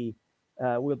be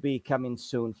coming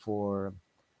soon for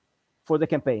the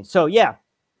campaign. So yeah,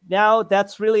 now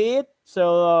that's really it.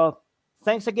 So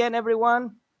thanks again,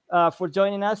 everyone, for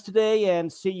joining us today,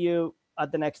 and see you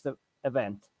at the next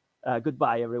event.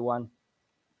 Goodbye, everyone.